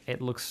tweets,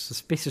 it looks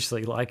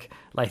suspiciously like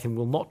Latham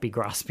will not be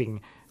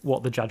grasping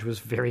what the judge was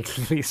very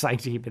clearly saying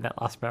to him in that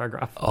last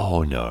paragraph.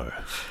 Oh no.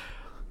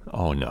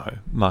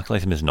 Mark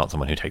Latham is not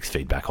someone who takes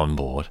feedback on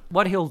board.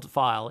 What he'll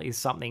file is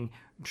something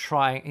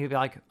he'll be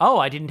like, oh,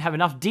 I didn't have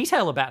enough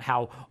detail about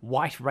how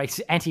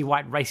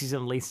anti-white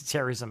racism leads to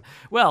terrorism.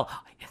 Well,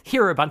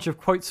 here are a bunch of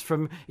quotes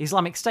from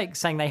Islamic State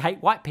saying they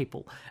hate white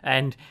people.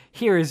 And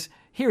here is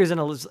an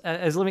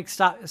Islamic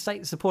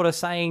State supporter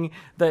saying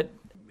that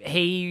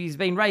he's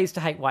been raised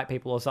to hate white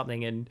people or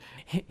something, and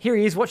here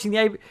he is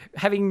watching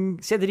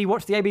having said that he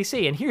watched the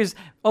ABC, and here's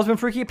Osman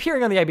Faruqi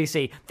appearing on the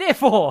ABC.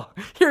 Therefore,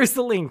 here is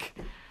the link.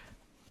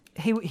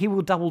 He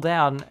will double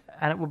down,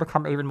 and it will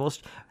become even more.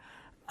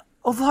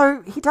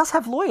 Although he does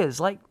have lawyers,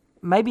 like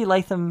maybe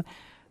Latham.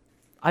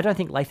 I don't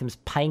think Latham's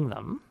paying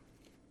them.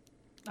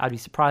 I'd be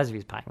surprised if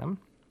he's paying them.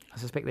 I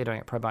suspect they're doing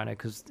it pro bono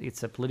because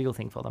it's a political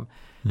thing for them.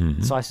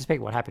 Mm-hmm. So I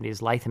suspect what happened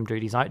is Latham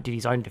did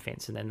his own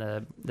defence, and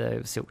then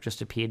the Silk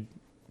just appeared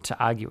to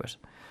argue it.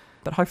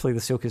 But hopefully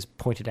the Silk has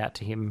pointed out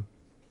to him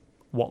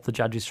what the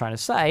judge is trying to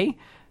say,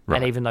 right.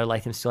 And even though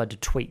Latham still had to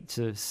tweet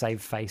to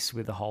save face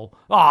with the whole,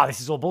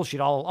 this is all bullshit,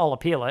 I'll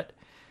appeal it,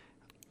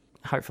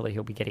 hopefully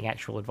he'll be getting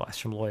actual advice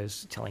from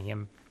lawyers telling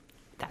him,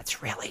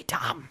 that's really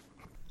dumb.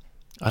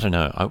 I don't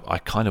know. I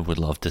kind of would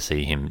love to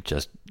see him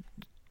just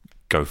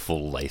go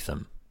full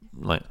Latham.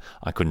 Like,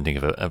 I couldn't think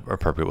of an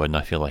appropriate word, and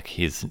I feel like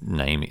his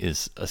name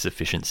is a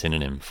sufficient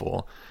synonym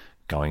for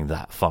going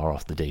that far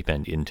off the deep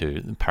end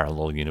into the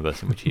parallel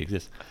universe in which he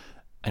exists,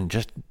 and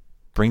just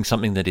bring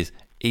something that is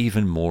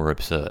even more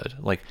absurd.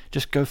 Like,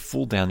 just go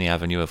full down the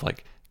avenue of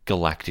like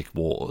galactic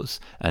wars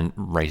and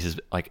races.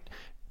 Like,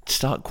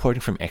 start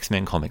quoting from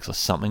X-Men comics or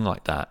something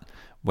like that,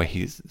 where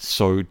he's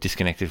so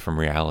disconnected from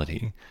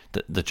reality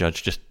that the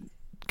judge just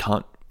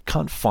can't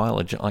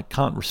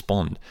can't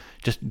respond,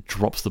 just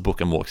drops the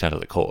book and walks out of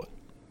the court.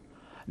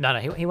 No,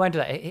 he won't do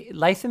that.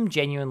 Latham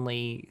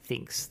genuinely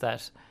thinks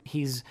that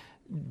his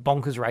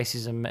bonkers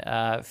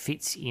racism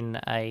fits in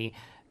a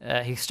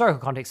historical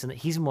context, and that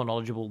he's more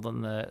knowledgeable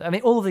than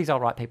all of these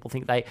alt-right people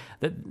think that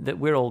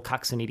we're all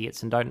cucks and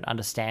idiots and don't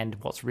understand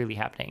what's really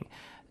happening.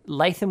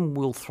 Latham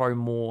will throw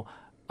more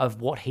of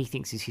what he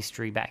thinks is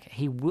history back.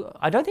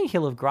 I don't think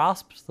he'll have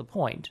grasped the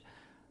point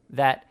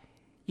that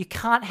you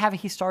can't have a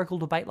historical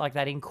debate like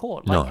that in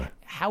court. No.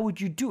 How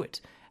would you do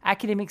it?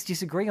 Academics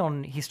disagree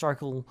on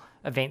historical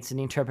events and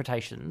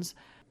interpretations.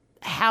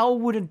 How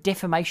would a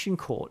defamation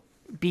court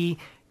be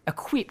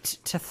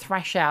equipped to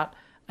thrash out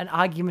an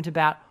argument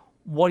about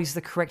what is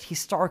the correct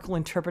historical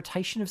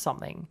interpretation of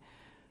something?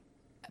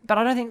 But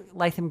I don't think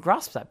Latham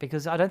grasps that,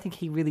 because I don't think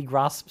he really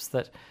grasps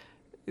that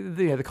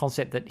the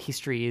concept that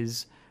history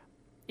is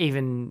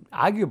even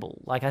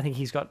arguable. Like, I think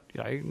he's got,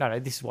 no,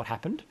 this is what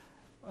happened.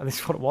 This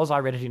is what it was. I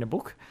read it in a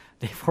book,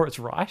 therefore it's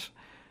right.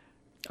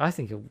 I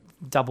think he'll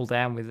double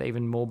down with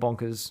even more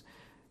bonkers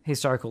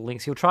historical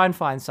links. He'll try and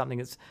find something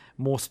that's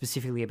more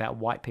specifically about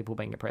white people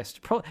being oppressed.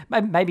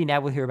 Maybe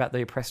now we'll hear about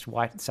the oppressed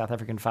white South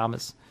African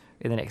farmers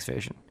in the next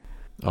version.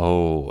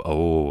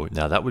 Oh,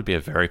 now that would be a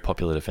very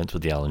popular defense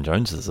with the Alan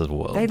Joneses as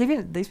well.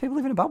 These people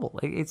live in a bubble.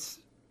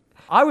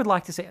 I would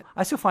like to see.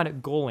 I still find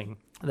it galling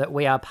that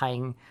we are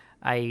paying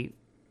a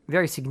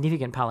very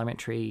significant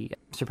parliamentary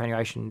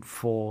superannuation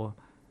for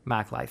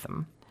Mark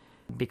Latham,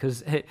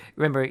 because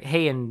remember,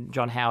 he and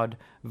John Howard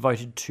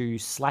voted to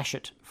slash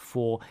it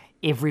for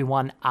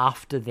everyone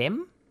after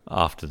them.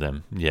 After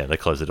them, yeah, they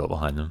closed the door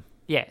behind them.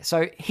 Yeah,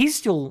 so he's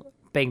still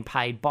being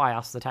paid by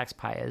us, the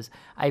taxpayers,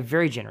 a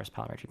very generous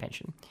parliamentary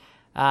pension.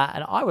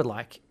 And I would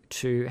like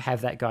to have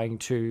that going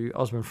to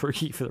Osman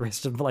Faruqi for the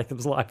rest of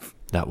Latham's life.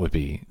 That would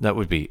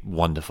be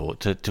wonderful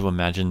to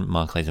imagine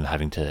Mark Latham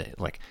having to,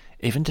 like,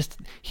 even just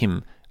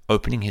him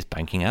opening his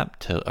banking app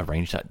to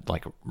arrange that,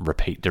 like,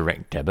 repeat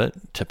direct debit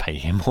to pay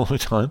him all the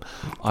time.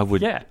 I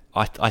would. Yeah.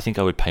 I think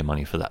I would pay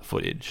money for that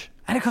footage.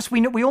 And of course,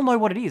 we all know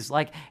what it is.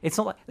 Like, it's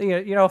not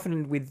like,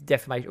 often with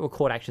defamation or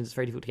court actions, it's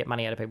very difficult to get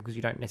money out of people because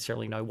you don't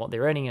necessarily know what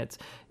they're earning. It's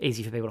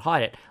easy for people to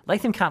hide it.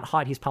 Latham can't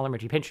hide his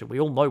parliamentary pension. We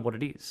all know what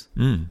it is.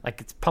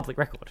 Like, it's public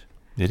record.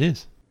 It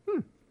is.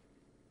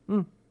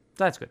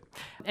 That's good.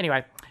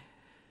 Anyway,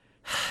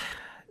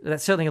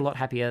 that's certainly a lot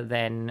happier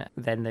than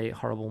the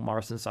horrible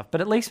Morrison stuff. But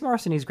at least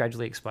Morrison is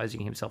gradually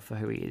exposing himself for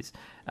who he is.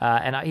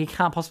 And he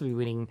can't possibly be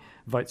winning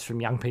votes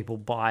from young people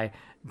by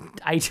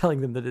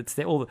telling them that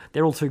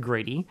they're all too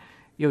greedy.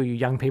 You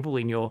young people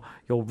in your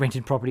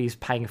rented properties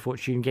paying a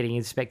fortune, getting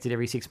inspected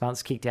every 6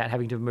 months, kicked out,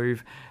 having to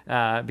move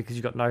because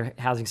you've got no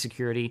housing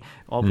security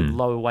or with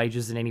lower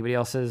wages than anybody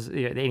else has,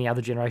 any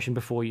other generation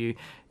before you.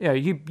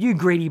 You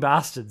greedy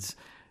bastards.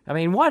 I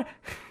mean, what?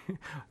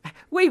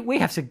 We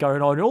have to go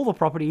and own all the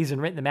properties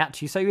and rent them out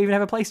to you so you even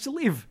have a place to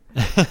live.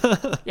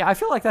 Yeah, I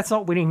feel like that's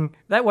not winning.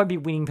 That won't be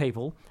winning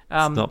people.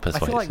 It's not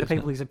persuasive. I feel like the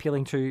people he's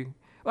appealing to.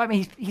 Well, I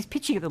mean, he's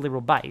pitching at the Liberal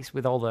base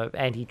with all the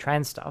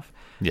anti-trans stuff.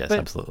 Yes, but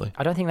absolutely.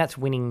 I don't think that's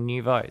winning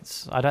new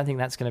votes. I don't think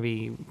that's going to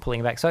be pulling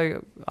him back.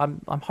 So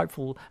I'm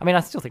hopeful. I mean, I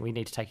still think we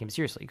need to take him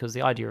seriously, because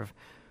the idea of,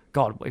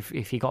 God,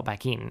 if he got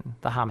back in,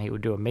 the harm he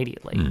would do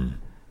immediately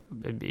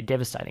would be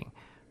devastating.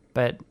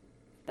 But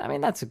I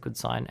mean, that's a good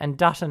sign. And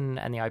Dutton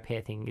and the au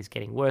pair thing is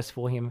getting worse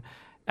for him.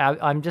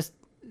 I'm just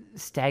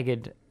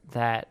staggered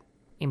that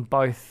in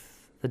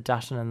both the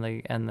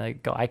Dutton and the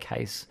Guy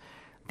case,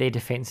 their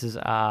defences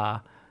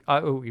are.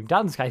 In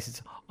Dutton's case,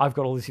 it's I've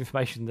got all this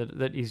information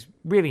that is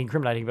really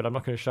incriminating, but I'm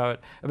not going to show it.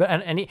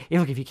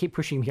 Look, if you keep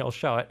pushing me, I'll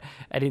show it.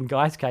 And in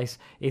Guy's case,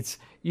 it's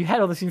you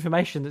had all this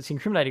information that's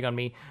incriminating on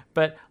me,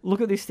 but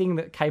look at this thing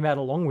that came out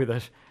along with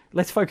it.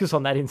 Let's focus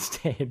on that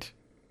instead.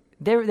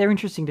 They're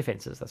interesting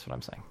defences. That's what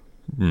I'm saying.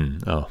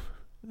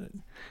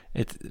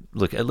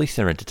 Look, at least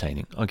they're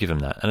entertaining. I'll give them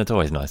that. And it's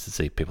always nice to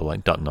see people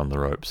like Dutton on the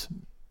ropes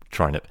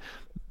trying to.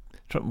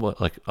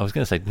 Like I was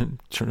going to say,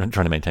 trying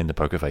to maintain the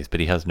poker face, but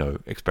he has no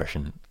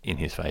expression in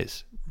his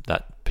face.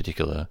 That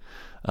particular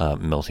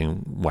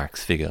melting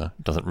wax figure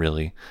doesn't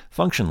really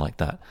function like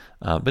that.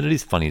 But it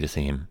is funny to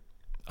see him.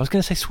 I was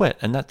going to say sweat,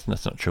 and that's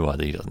not true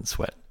either. He doesn't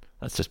sweat.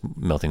 That's just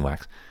melting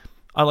wax.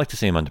 I like to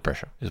see him under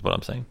pressure, is what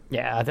I'm saying.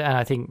 Yeah, and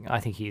I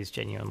think he is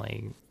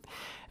genuinely.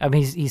 I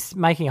mean, he's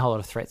making a whole lot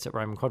of threats at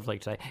Roman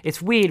Quadrilateral today.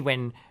 It's weird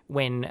when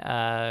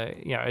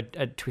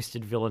a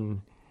twisted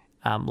villain.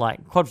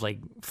 Like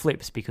Quadrilateral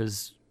flips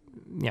because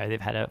they've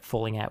had a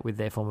falling out with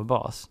their former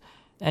boss,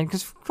 and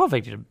because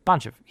Quadrilateral did a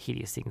bunch of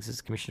hideous things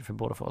as commissioner for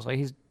Border Force, like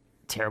he's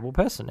terrible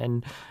person,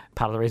 and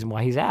part of the reason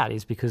why he's out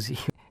is because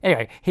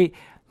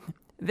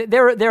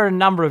there are a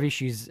number of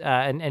issues,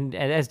 and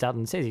as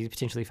Dutton says, he's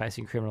potentially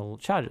facing criminal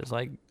charges.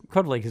 Like,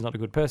 Codleek is not a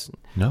good person.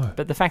 No.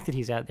 But the fact that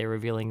he's out there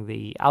revealing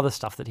the other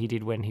stuff that he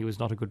did when he was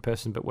not a good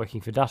person but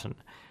working for Dutton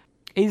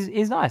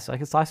is nice.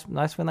 Like, it's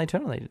nice when they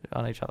turn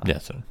on each other. Yeah,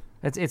 so.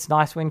 It's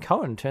nice when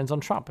Cohen turns on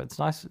Trump. It's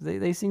nice.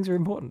 These things are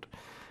important.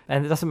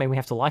 And it doesn't mean we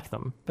have to like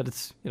them, but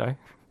it's,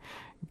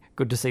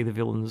 good to see the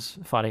villains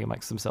fighting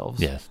amongst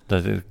themselves. Yes,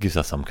 that gives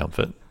us some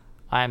comfort.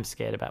 I am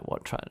scared about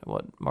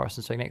what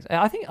Morrison's doing next.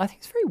 I think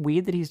it's very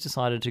weird that he's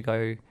decided to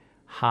go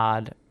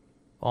hard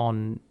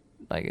on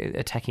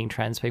attacking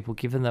trans people,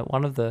 given that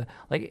one of the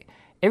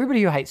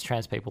everybody who hates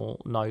trans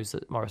people knows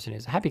that Morrison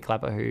is a happy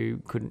clapper who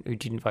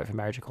didn't vote for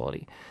marriage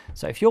equality.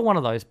 So if you're one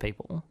of those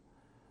people,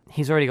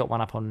 he's already got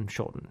one up on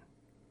Shorten.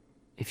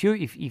 If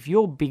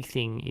your big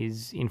thing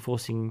is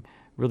enforcing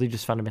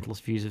religious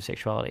fundamentalist views of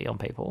sexuality on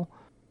people,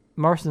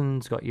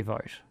 Morrison's got your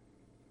vote.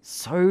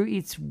 So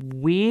it's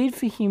weird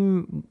for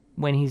him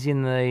when he's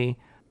in the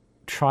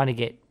trying to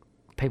get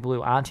people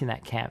who aren't in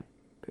that camp,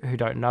 who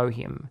don't know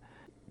him,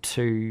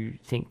 to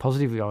think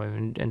positively of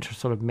him and to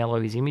sort of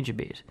mellow his image a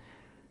bit,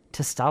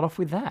 to start off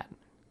with that.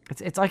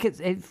 It's like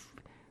it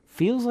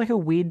feels like a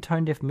weird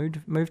tone-deaf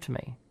move to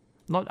me.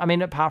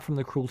 Apart from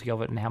the cruelty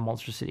of it and how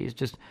monstrous it is,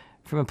 just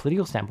from a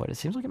political standpoint, it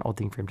seems like an odd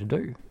thing for him to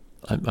do.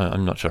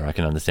 I'm not sure I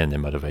can understand their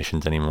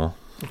motivations anymore.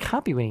 It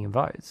can't be winning in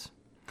votes.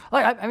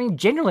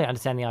 Generally I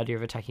understand the idea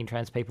of attacking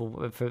trans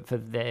people for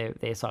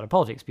their side of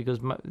politics, because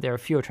there are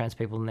fewer trans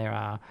people than there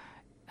are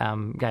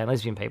gay and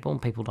lesbian people,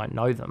 and people don't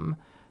know them.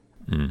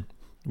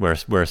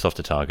 We're a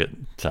softer target,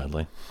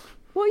 sadly.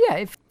 Well,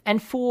 yeah,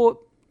 and for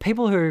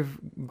people who've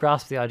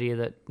grasped the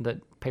idea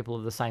that people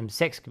of the same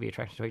sex could be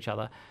attracted to each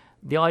other,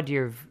 the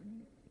idea of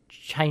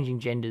changing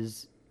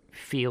genders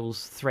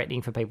feels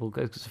threatening for people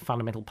because it's a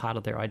fundamental part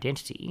of their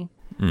identity.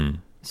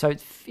 So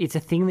it's a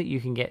thing that you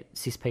can get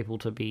cis people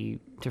to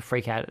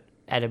freak out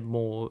at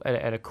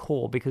a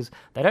core, because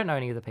they don't know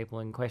any of the people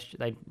in question.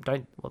 They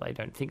don't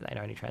think they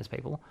know any trans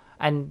people,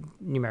 and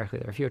numerically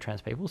there are fewer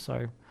trans people,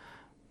 so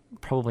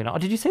probably not.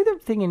 Did you see the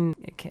thing in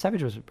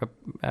Savage was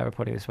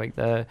reporting this week?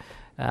 They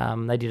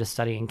did a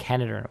study in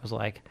Canada, and it was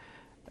like,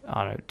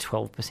 I don't know,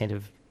 12%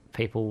 of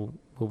people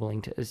were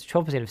willing to.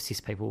 12% of cis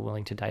people were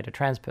willing to date a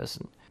trans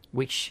person,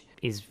 which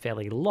is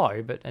fairly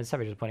low, but as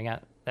Savage was pointing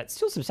out, that's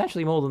still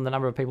substantially more than the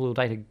number of people who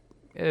date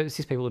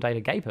cis people who date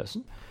a gay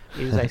person.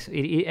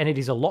 And it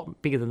is a lot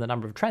bigger than the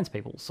number of trans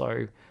people.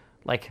 So,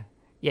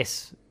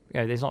 yes,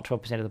 there's not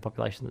 12% of the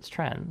population that's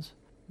trans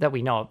that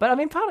we know of. But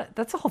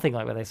that's the whole thing,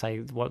 where they say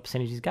what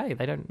percentage is gay.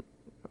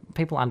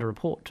 People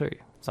underreport too.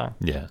 So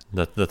yeah,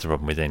 that's a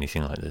problem with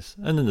anything like this.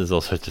 And then there's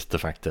also just the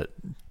fact that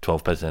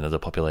 12% of the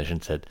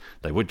population said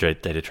they would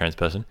date a trans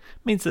person,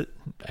 means that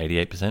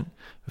 88%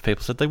 of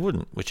people said they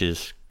wouldn't, which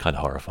is kind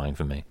of horrifying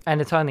for me.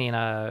 And it's only in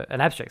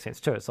an abstract sense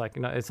too. It's like,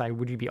 it's saying,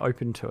 would you be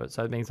open to it?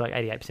 So it means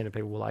 88% of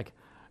people were like,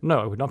 no,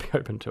 I would not be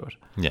open to it.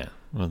 Yeah,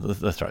 well,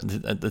 that's right.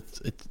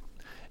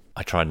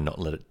 I try to not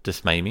let it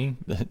dismay me.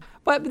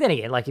 But then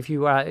again, if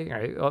you are,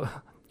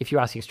 if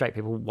you're asking straight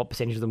people what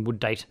percentage of them would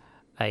date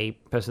a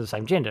person of the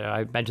same gender,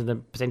 I imagine the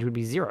percentage would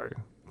be 0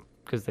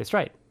 because they're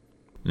straight.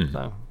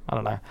 So I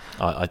don't know.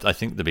 I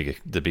think the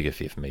bigger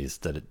fear for me is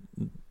that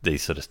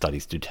these sort of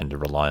studies do tend to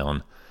rely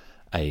on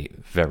a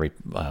very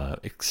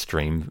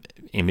extreme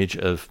image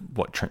of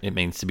what it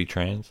means to be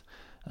trans,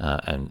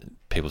 and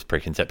people's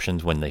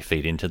preconceptions when they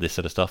feed into this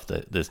sort of stuff.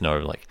 That there's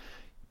no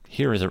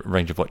here is a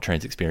range of what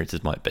trans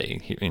experiences might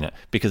be.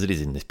 Because it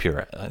is in this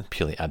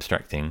purely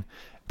abstract thing.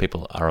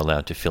 People are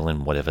allowed to fill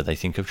in whatever they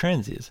think of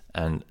trans is.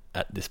 And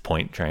at this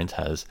point, trans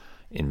has,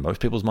 in most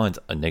people's minds,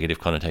 a negative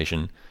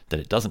connotation that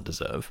it doesn't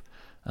deserve.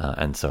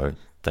 And so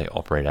they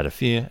operate out of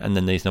fear. And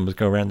then these numbers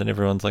go around and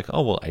everyone's like,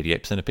 oh, well,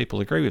 88% of people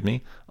agree with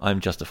me.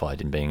 I'm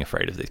justified in being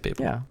afraid of these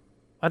people. Yeah.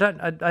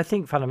 I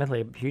think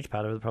fundamentally a huge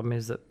part of the problem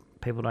is that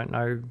people don't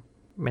know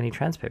many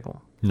trans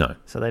people. No.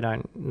 So they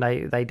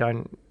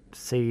don't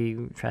see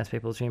trans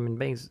people as human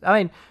beings.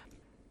 Talking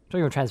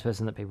of a trans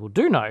person that people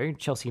do know,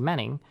 Chelsea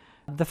Manning,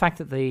 the fact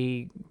that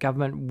the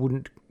government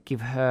wouldn't give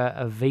her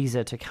a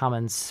visa to come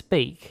and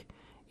speak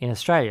in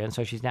Australia, and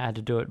so she's now had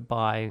to do it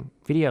by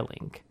video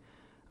link.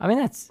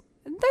 That's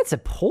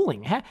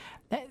appalling.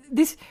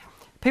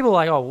 People are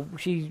like, oh,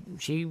 she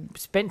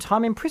spent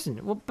time in prison.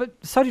 Well, but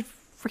so did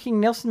freaking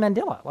Nelson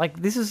Mandela.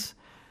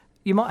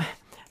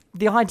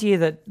 The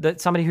idea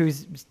that somebody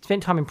who's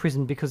spent time in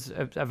prison because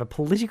of a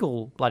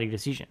political bloody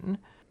decision,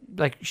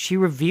 she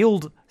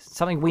revealed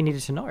something we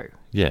needed to know.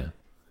 Yeah.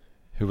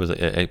 Who was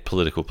a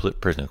political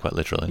prisoner, quite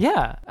literally.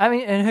 Yeah.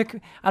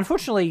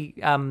 Unfortunately,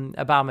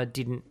 Obama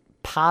didn't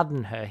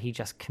pardon her. He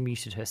just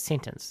commuted her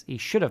sentence. He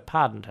should have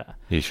pardoned her.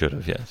 He should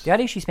have, yes. The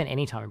idea she spent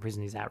any time in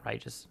prison is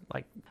outrageous.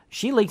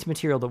 She leaked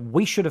material that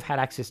we should have had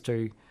access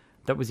to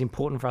that was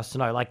important for us to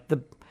know.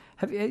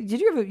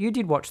 You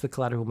did watch the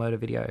Collateral Murder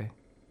video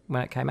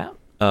when it came out?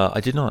 I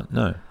did not,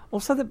 no.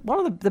 Also,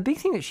 one of the big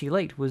thing that she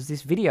leaked was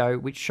this video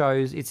which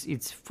shows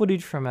it's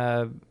footage from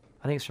a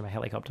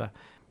helicopter,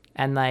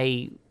 and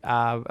they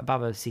are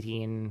above a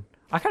city in,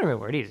 I can't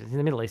remember where it is. It's in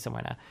the Middle East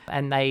somewhere now,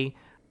 and they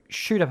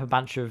shoot up a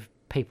bunch of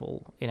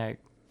people in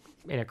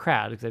a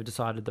crowd because they've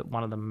decided that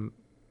one of them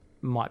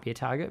might be a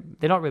target.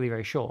 They're not really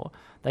very sure.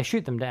 They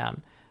shoot them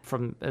down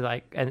from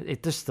and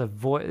it's just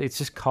it's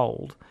just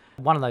cold.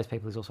 One of those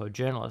people is also a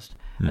journalist,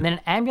 and then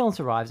an ambulance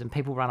arrives and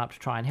people run up to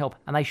try and help,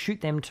 and they shoot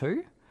them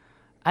too.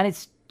 And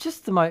it's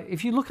just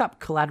if you look up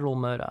collateral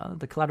murder,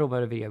 the collateral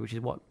murder video, which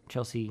is what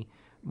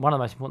one of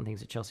the most important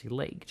things that Chelsea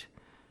leaked,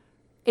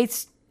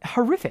 it's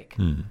horrific.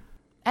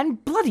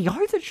 And bloody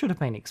oath it should have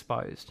been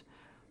exposed.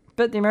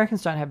 But the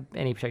Americans don't have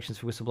any protections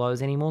for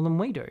whistleblowers any more than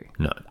we do.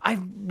 No. I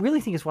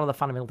really think it's one of the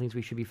fundamental things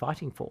we should be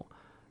fighting for,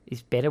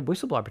 is better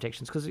whistleblower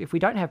protections. Because if we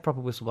don't have proper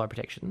whistleblower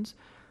protections,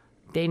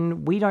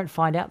 then we don't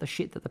find out the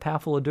shit that the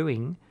powerful are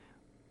doing,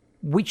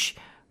 which,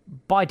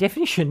 by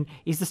definition,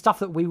 is the stuff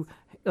that we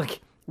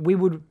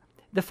would...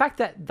 The fact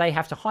that they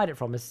have to hide it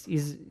from us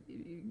is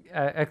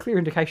a clear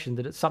indication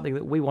that it's something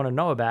that we want to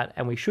know about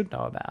and we should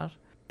know about.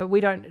 But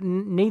we don't...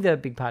 Neither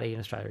big party in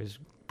Australia is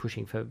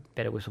pushing for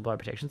better whistleblower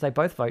protections. They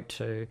both vote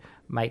to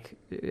make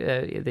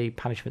the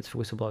punishments for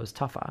whistleblowers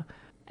tougher.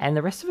 And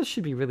the rest of us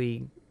should be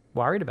really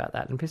worried about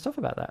that and pissed off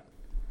about that.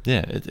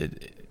 Yeah,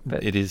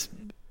 it is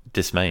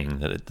dismaying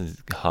that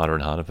it's harder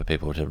and harder for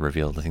people to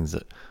reveal the things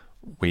that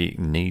we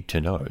need to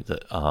know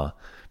that are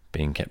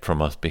being kept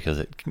from us because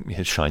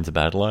it shines a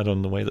bad light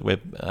on the way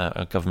that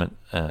our government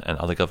and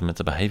other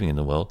governments are behaving in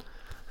the world.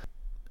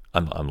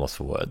 I'm lost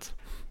for words.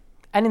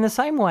 And in the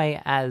same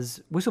way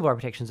as whistleblower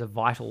protections are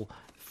vital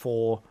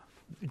for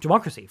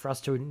democracy, for us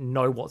to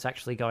know what's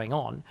actually going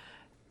on,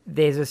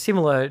 there's a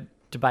similar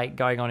debate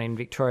going on in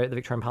the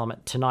Victorian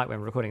Parliament tonight when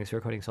we're recording this. We're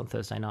recording this on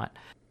Thursday night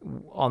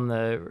on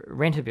the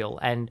renter bill.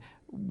 And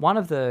one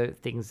of the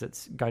things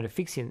that's going to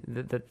fix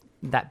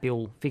that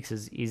bill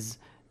fixes is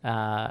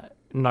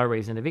no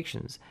reason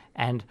evictions.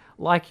 And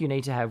like you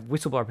need to have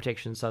whistleblower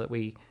protections so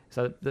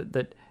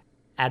that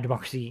our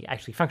democracy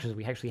actually functions,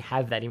 we actually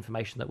have that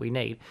information that we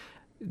need.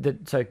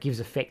 So it gives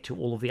effect to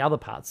all of the other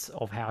parts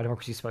of how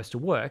democracy is supposed to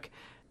work.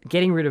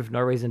 Getting rid of no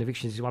reason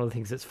evictions is one of the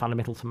things that's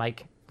fundamental to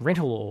make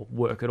rental law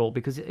work at all,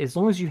 because as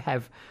long as you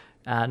have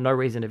no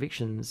reason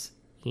evictions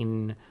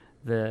in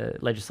the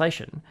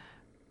legislation,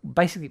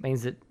 basically it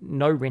means that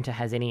no renter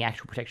has any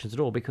actual protections at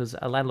all, because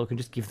a landlord can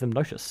just give them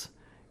notice.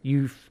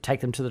 You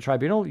take them to the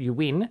tribunal, you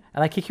win,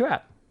 and they kick you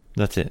out.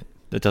 That's it.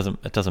 It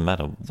doesn't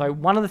matter. So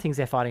one of the things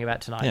they're fighting about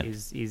tonight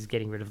is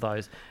getting rid of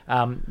those.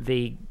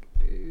 The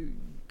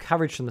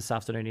coverage from this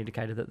afternoon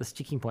indicated that the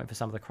sticking point for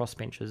some of the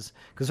crossbenchers,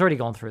 because it's already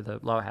gone through the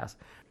lower house,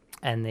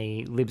 and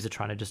the Libs are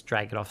trying to just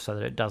drag it off so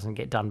that it doesn't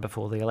get done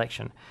before the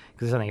election,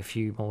 because there's only a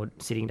few more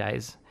sitting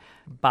days.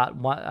 But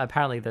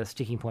apparently the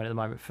sticking point at the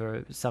moment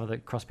for some of the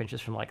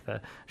crossbenchers from like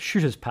the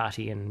Shooters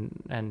Party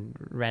and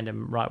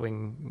random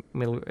right-wing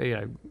middle,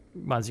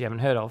 ones you haven't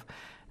heard of,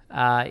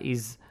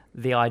 is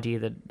the idea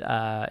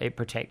that it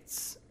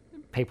protects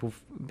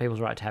people's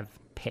right to have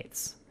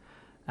pets.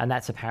 And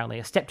that's apparently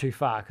a step too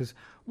far, because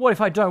what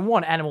if I don't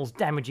want animals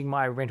damaging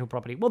my rental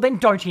property? Well, then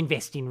don't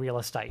invest in real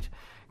estate.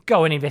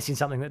 Go and invest in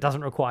something that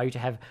doesn't require you to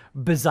have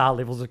bizarre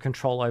levels of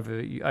control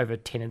over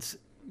tenants'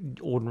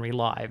 ordinary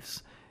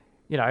lives.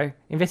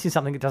 Invest in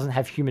something that doesn't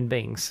have human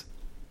beings.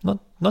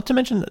 Not to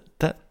mention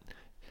that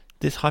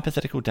this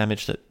hypothetical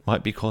damage that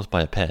might be caused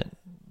by a pet,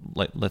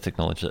 let's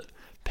acknowledge that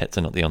pets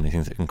are not the only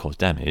things that can cause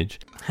damage.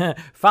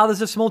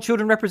 Fathers of small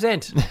children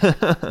represent.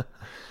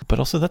 But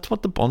also that's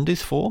what the bond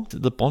is for.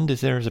 The bond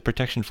is there as a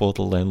protection for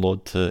the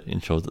landlord to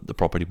ensure that the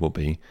property will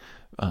be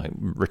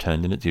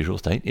returned in its usual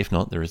state. If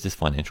not, there is this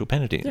financial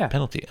penalty,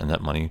 and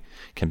that money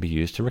can be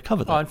used to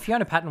recover that. Oh, and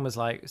Fiona Patton was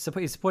like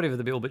supportive of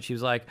the bill, but she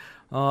was like,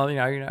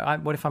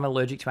 what if I'm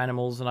allergic to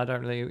animals and I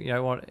don't really,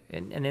 want,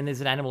 and then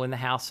there's an animal in the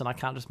house and I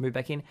can't just move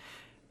back in.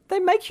 They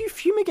make you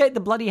fumigate the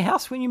bloody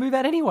house when you move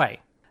out anyway.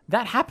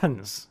 That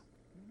happens.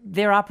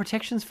 There are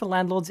protections for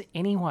landlords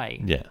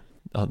anyway. Yeah.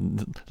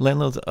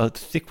 Landlords are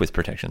thick with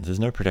protections. There's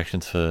no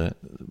protections for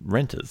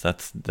renters.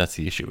 That's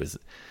the issue.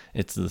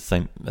 It's the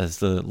same as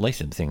the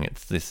LACIM thing.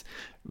 It's this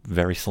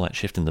very slight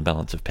shift in the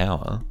balance of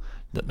power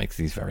that makes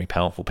these very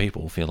powerful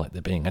people feel like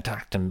they're being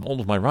attacked and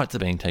all of my rights are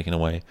being taken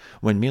away,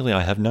 when merely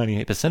I have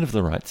 98% of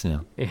the rights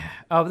now. Yeah.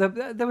 Oh,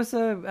 there was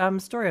a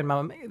story on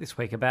Mamma Mia this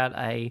week about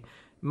a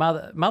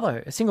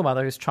single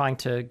mother who's trying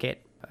to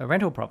get a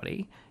rental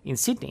property in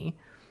Sydney,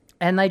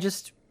 and they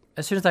just,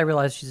 as soon as they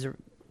realise she's a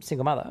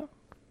single mother,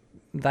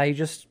 they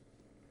just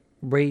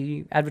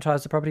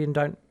re-advertise the property and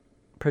don't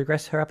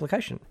progress her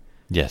application.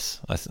 Yes,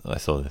 I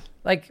saw this.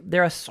 Like,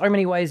 there are so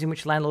many ways in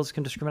which landlords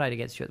can discriminate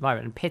against you at the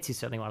moment, and pets is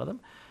certainly one of them.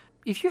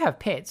 If you have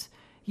pets,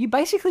 you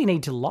basically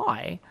need to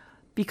lie,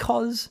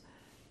 because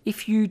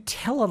if you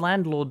tell a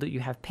landlord that you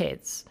have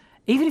pets,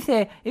 even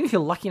if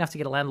you're lucky enough to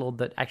get a landlord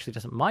that actually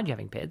doesn't mind you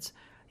having pets,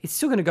 it's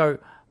still going to go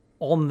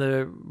on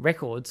the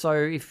record. So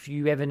if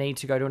you ever need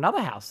to go to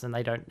another house and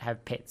they don't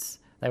have pets,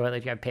 they won't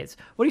let you have pets,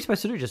 what are you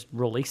supposed to do? Just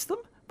release them?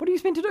 What are you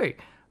supposed to do?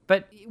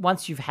 But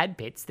once you've had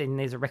pets, then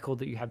there's a record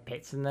that you have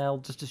pets, and they'll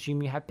just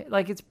assume you have pets.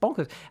 Like, it's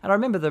bonkers. And I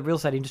remember the real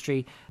estate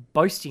industry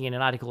boasting in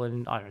an article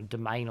in, I don't know,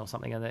 Domain or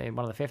something, in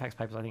one of the Fairfax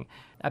papers, I think,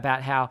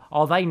 about how,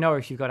 they know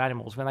if you've got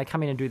animals when they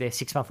come in and do their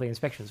 6-monthly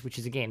inspections, which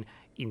is, again,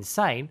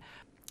 insane.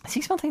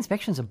 6-monthly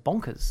inspections are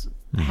bonkers.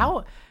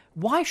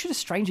 Why should a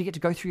stranger get to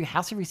go through your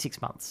house every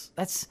 6 months?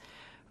 That's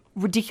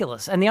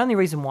ridiculous. And the only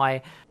reason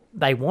why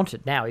they want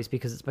it now is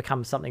because it's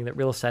become something that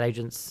real estate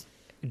agents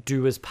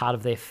do as part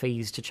of their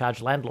fees to charge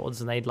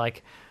landlords, and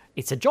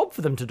it's a job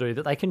for them to do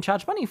that they can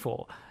charge money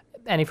for.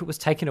 And if it was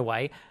taken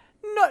away,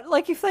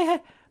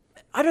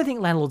 I don't think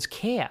landlords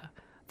care.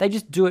 They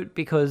just do it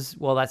because,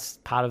 that's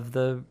part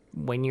of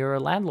when you're a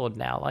landlord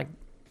now. Like,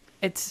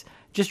 it's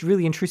just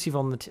really intrusive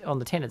on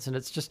the tenants, and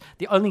it's just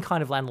the only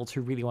kind of landlords who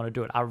really want to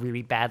do it are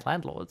really bad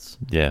landlords.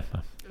 Yeah.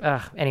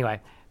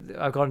 Anyway,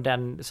 I've gone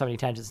down so many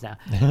tangents now.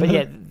 But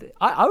yeah,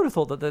 I would have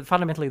thought that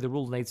fundamentally the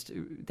rule needs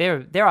to...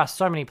 There are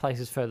so many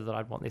places further that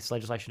I'd want this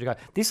legislation to go.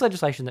 This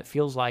legislation that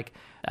feels like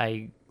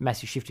a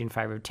massive shift in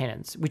favour of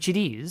tenants, which it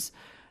is,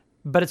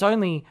 but it's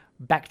only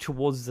back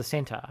towards the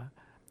centre.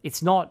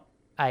 It's not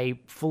a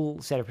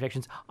full set of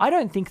protections. I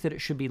don't think that it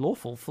should be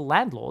lawful for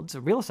landlords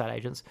or real estate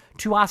agents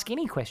to ask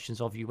any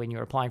questions of you when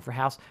you're applying for a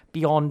house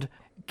beyond,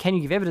 can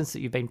you give evidence that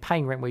you've been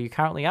paying rent where you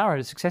currently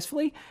are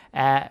successfully,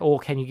 or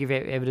can you give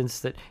evidence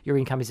that your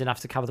income is enough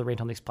to cover the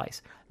rent on this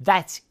place?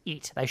 That's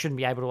it. They shouldn't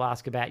be able to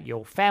ask about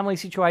your family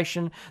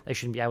situation. They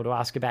shouldn't be able to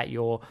ask about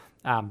your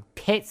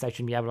pets. They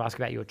shouldn't be able to ask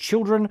about your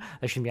children.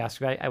 They shouldn't be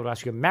able to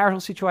ask your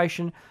marital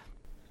situation.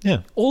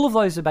 Yeah. All of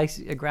those are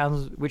basic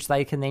grounds which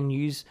they can then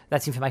use,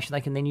 that's information they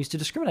can then use to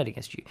discriminate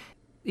against you.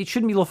 It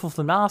shouldn't be lawful for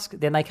them to ask,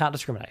 then they can't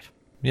discriminate.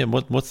 Yeah,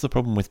 what's the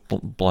problem with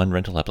blind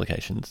rental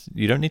applications?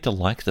 You don't need to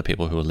like the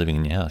people who are living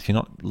in your house. You're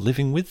not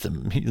living with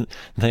them.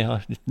 They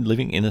are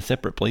living in a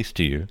separate place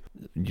to you.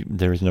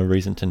 There is no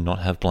reason to not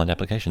have blind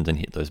applications and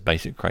hit those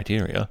basic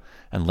criteria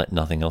and let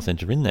nothing else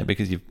enter in there,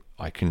 because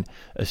I can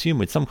assume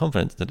with some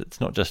confidence that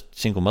it's not just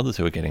single mothers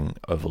who are getting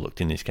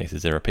overlooked in these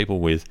cases. There are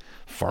people with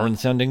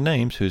foreign-sounding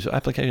names whose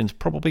applications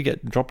probably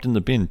get dropped in the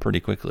bin pretty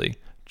quickly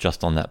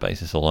just on that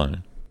basis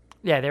alone.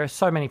 Yeah, there are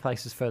so many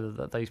places further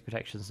that these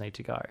protections need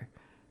to go.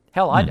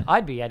 Hell,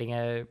 I'd be adding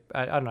I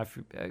don't know if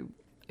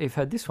you've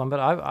heard this one, but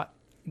I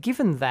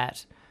given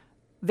that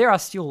there are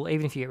still,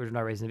 even if you get rid of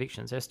no reason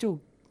evictions, there are still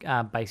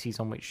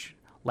bases on which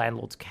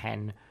landlords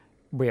can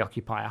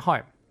reoccupy a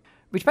home.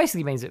 Which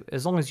basically means that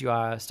as long as you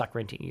are stuck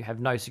renting, you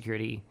have no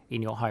security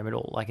in your home at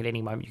all. Like, at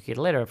any moment you get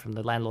a letter from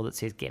the landlord that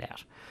says, get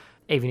out.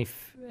 Even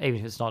if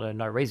it's not a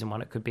no reason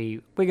one, it could be,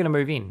 we're going to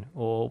move in,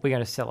 or we're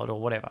going to sell it, or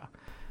whatever.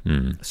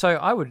 So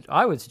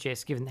I would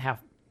suggest, given how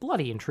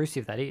bloody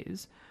intrusive that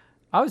is,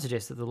 I would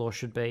suggest that the law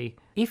should be,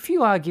 if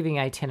you are giving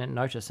a tenant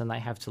notice and they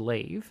have to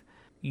leave,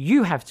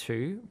 you have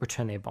to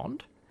return their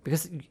bond.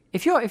 Because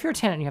if you're a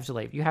tenant and you have to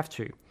leave, you have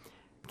to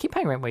keep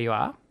paying rent where you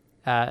are,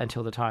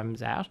 until the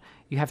time's out.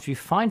 You have to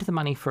find the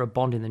money for a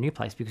bond in the new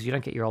place, because you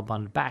don't get your old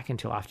bond back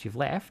until after you've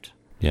left.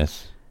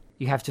 Yes.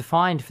 You have to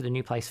find for the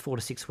new place 4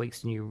 to 6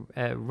 weeks new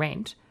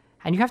rent,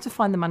 and you have to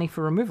find the money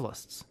for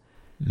removalists.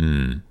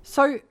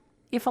 So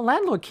if a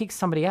landlord kicks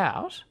somebody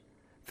out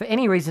for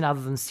any reason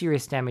other than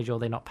serious damage or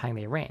they're not paying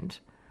their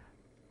rent,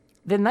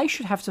 then they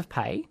should have to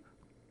pay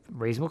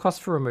reasonable costs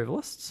for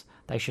removalists.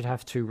 They should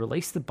have to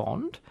release the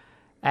bond,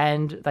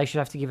 and they should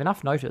have to give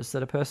enough notice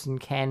that a person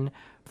can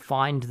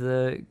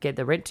get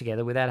the rent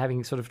together without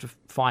having sort of to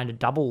find a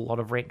double lot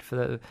of rent for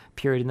the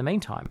period in the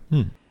meantime.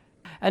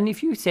 And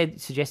if you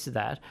suggested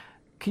that,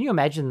 can you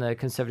imagine the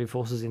conservative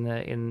forces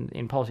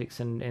in politics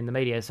and in the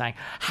media saying,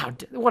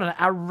 what an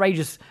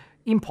outrageous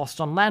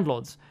impost on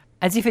landlords,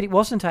 as if it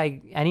wasn't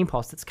an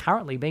impost that's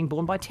currently being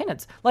borne by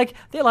tenants. Like,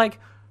 they're like,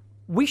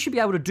 we should be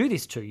able to do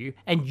this to you,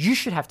 and you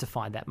should have to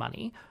find that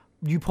money,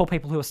 you poor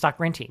people who are stuck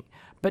renting.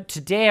 But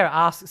to dare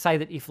say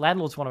that if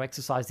landlords want to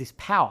exercise this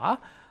power,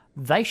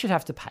 they should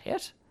have to pay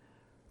it,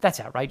 that's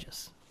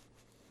outrageous.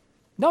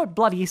 No, it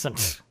bloody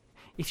isn't.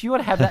 If you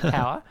want to have that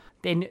power,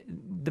 then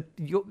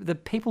the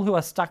people who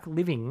are stuck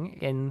living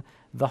in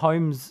the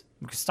homes,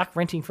 stuck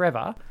renting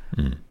forever,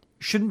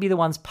 shouldn't be the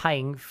ones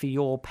paying for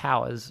your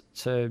powers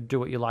to do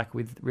what you like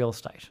with real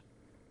estate.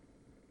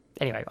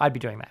 Anyway, I'd be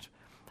doing that.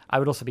 I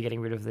would also be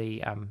getting rid of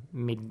the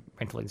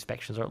mid-rental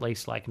inspections, or at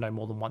least like no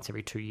more than once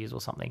every 2 years or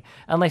something,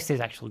 unless there's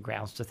actual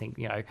grounds to think,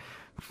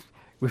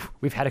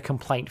 we've had a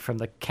complaint from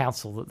the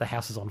council that the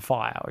house is on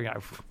fire,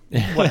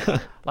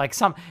 whatever. Like,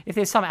 if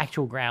there's some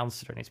actual grounds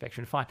to do an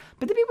inspection, fine.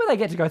 But the bit where they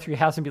get to go through your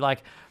house and be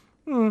like,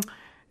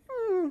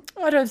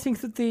 I don't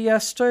think that the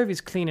stove is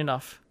clean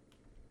enough.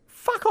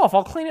 Fuck off,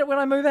 I'll clean it when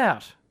I move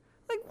out.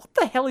 Like, what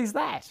the hell is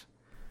that?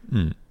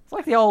 It's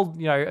like the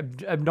old,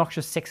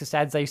 obnoxious sexist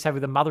ads they used to have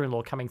with a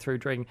mother-in-law coming through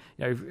during,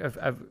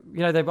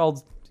 the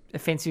old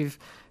offensive,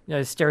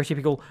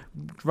 stereotypical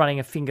running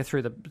a finger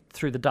through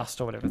the dust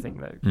or whatever thing.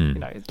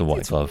 The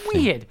white glove.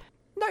 Weird.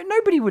 No,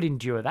 nobody would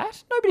endure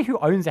that. Nobody who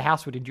owns a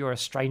house would endure a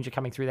stranger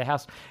coming through their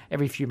house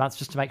every few months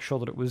just to make sure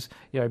that it was,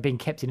 being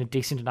kept in a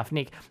decent enough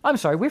nick. I'm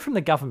sorry, we're from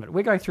the government.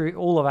 We're going through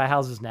all of our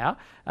houses now.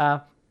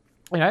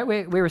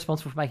 we're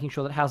responsible for making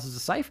sure that houses are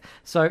safe.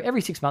 So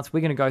every 6 months,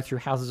 we're going to go through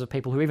houses of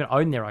people who even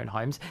own their own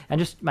homes and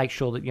just make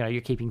sure that,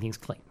 you're keeping things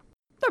clean.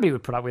 Nobody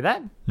would put up with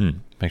that.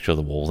 Make sure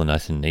the walls are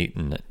nice and neat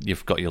and that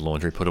you've got your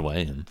laundry put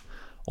away and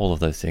all of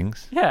those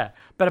things. Yeah,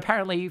 but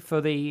apparently for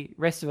the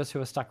rest of us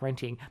who are stuck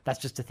renting, that's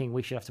just a thing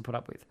we should have to put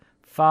up with.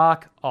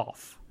 Fuck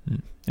off.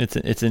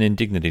 It's an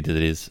indignity that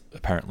is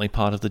apparently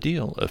part of the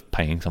deal of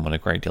paying someone a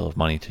great deal of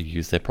money to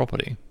use their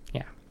property.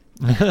 Yeah.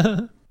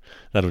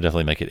 That'll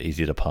definitely make it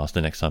easier to pass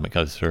the next time it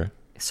goes through.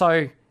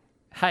 So,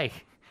 hey,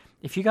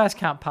 if you guys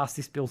can't pass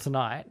this bill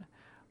tonight,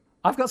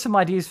 I've got some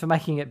ideas for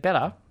making it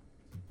better.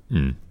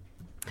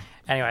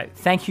 Anyway,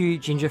 thank you,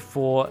 Ginger,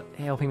 for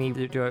helping me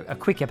do a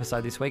quick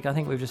episode this week. I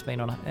think we've just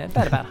been on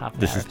about half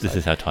an hour. This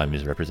is how time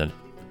is represented.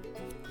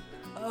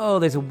 Oh,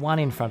 there's a 1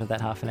 in front of that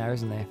half an hour,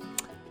 isn't there?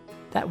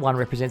 That 1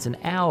 represents an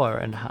hour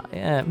and a half.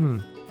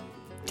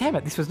 Damn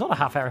it, this was not a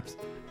half hour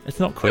episode. It's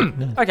not quick.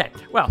 No. Okay,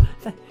 well,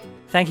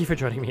 thank you for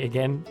joining me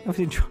again. I've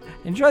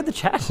enjoyed the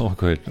chat. Oh,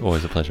 good.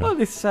 Always a pleasure. Oh,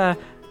 this not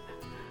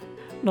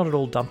at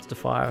all dumpster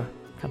fire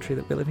country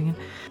that we're living in.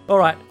 All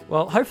right,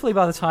 well, hopefully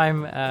by the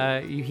time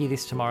you hear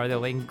this tomorrow,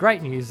 there'll be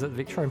great news that the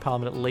Victorian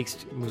Parliament at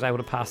least was able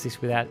to pass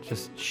this without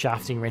just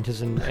shafting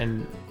renters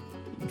and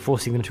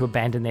forcing them to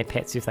abandon their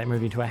pets if they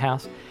move into a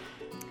house.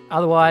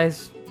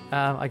 Otherwise,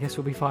 I guess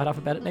we'll be fired up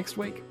about it next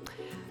week.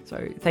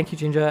 So thank you,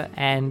 Ginger,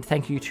 and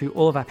thank you to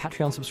all of our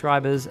Patreon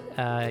subscribers.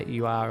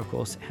 You are, of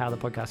course, how the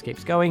podcast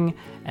keeps going,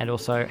 and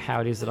also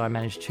how it is that I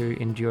managed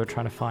to endure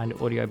trying to find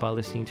audio by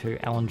listening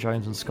to Alan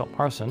Jones and Scott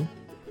Morrison.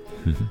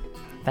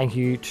 Thank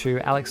you to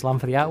Alex Lum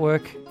for the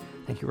artwork.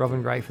 Thank you,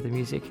 Robin Gray, for the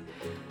music.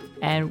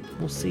 And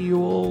we'll see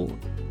you all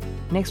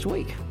next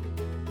week.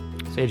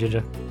 See you,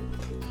 Ginger.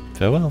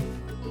 Farewell.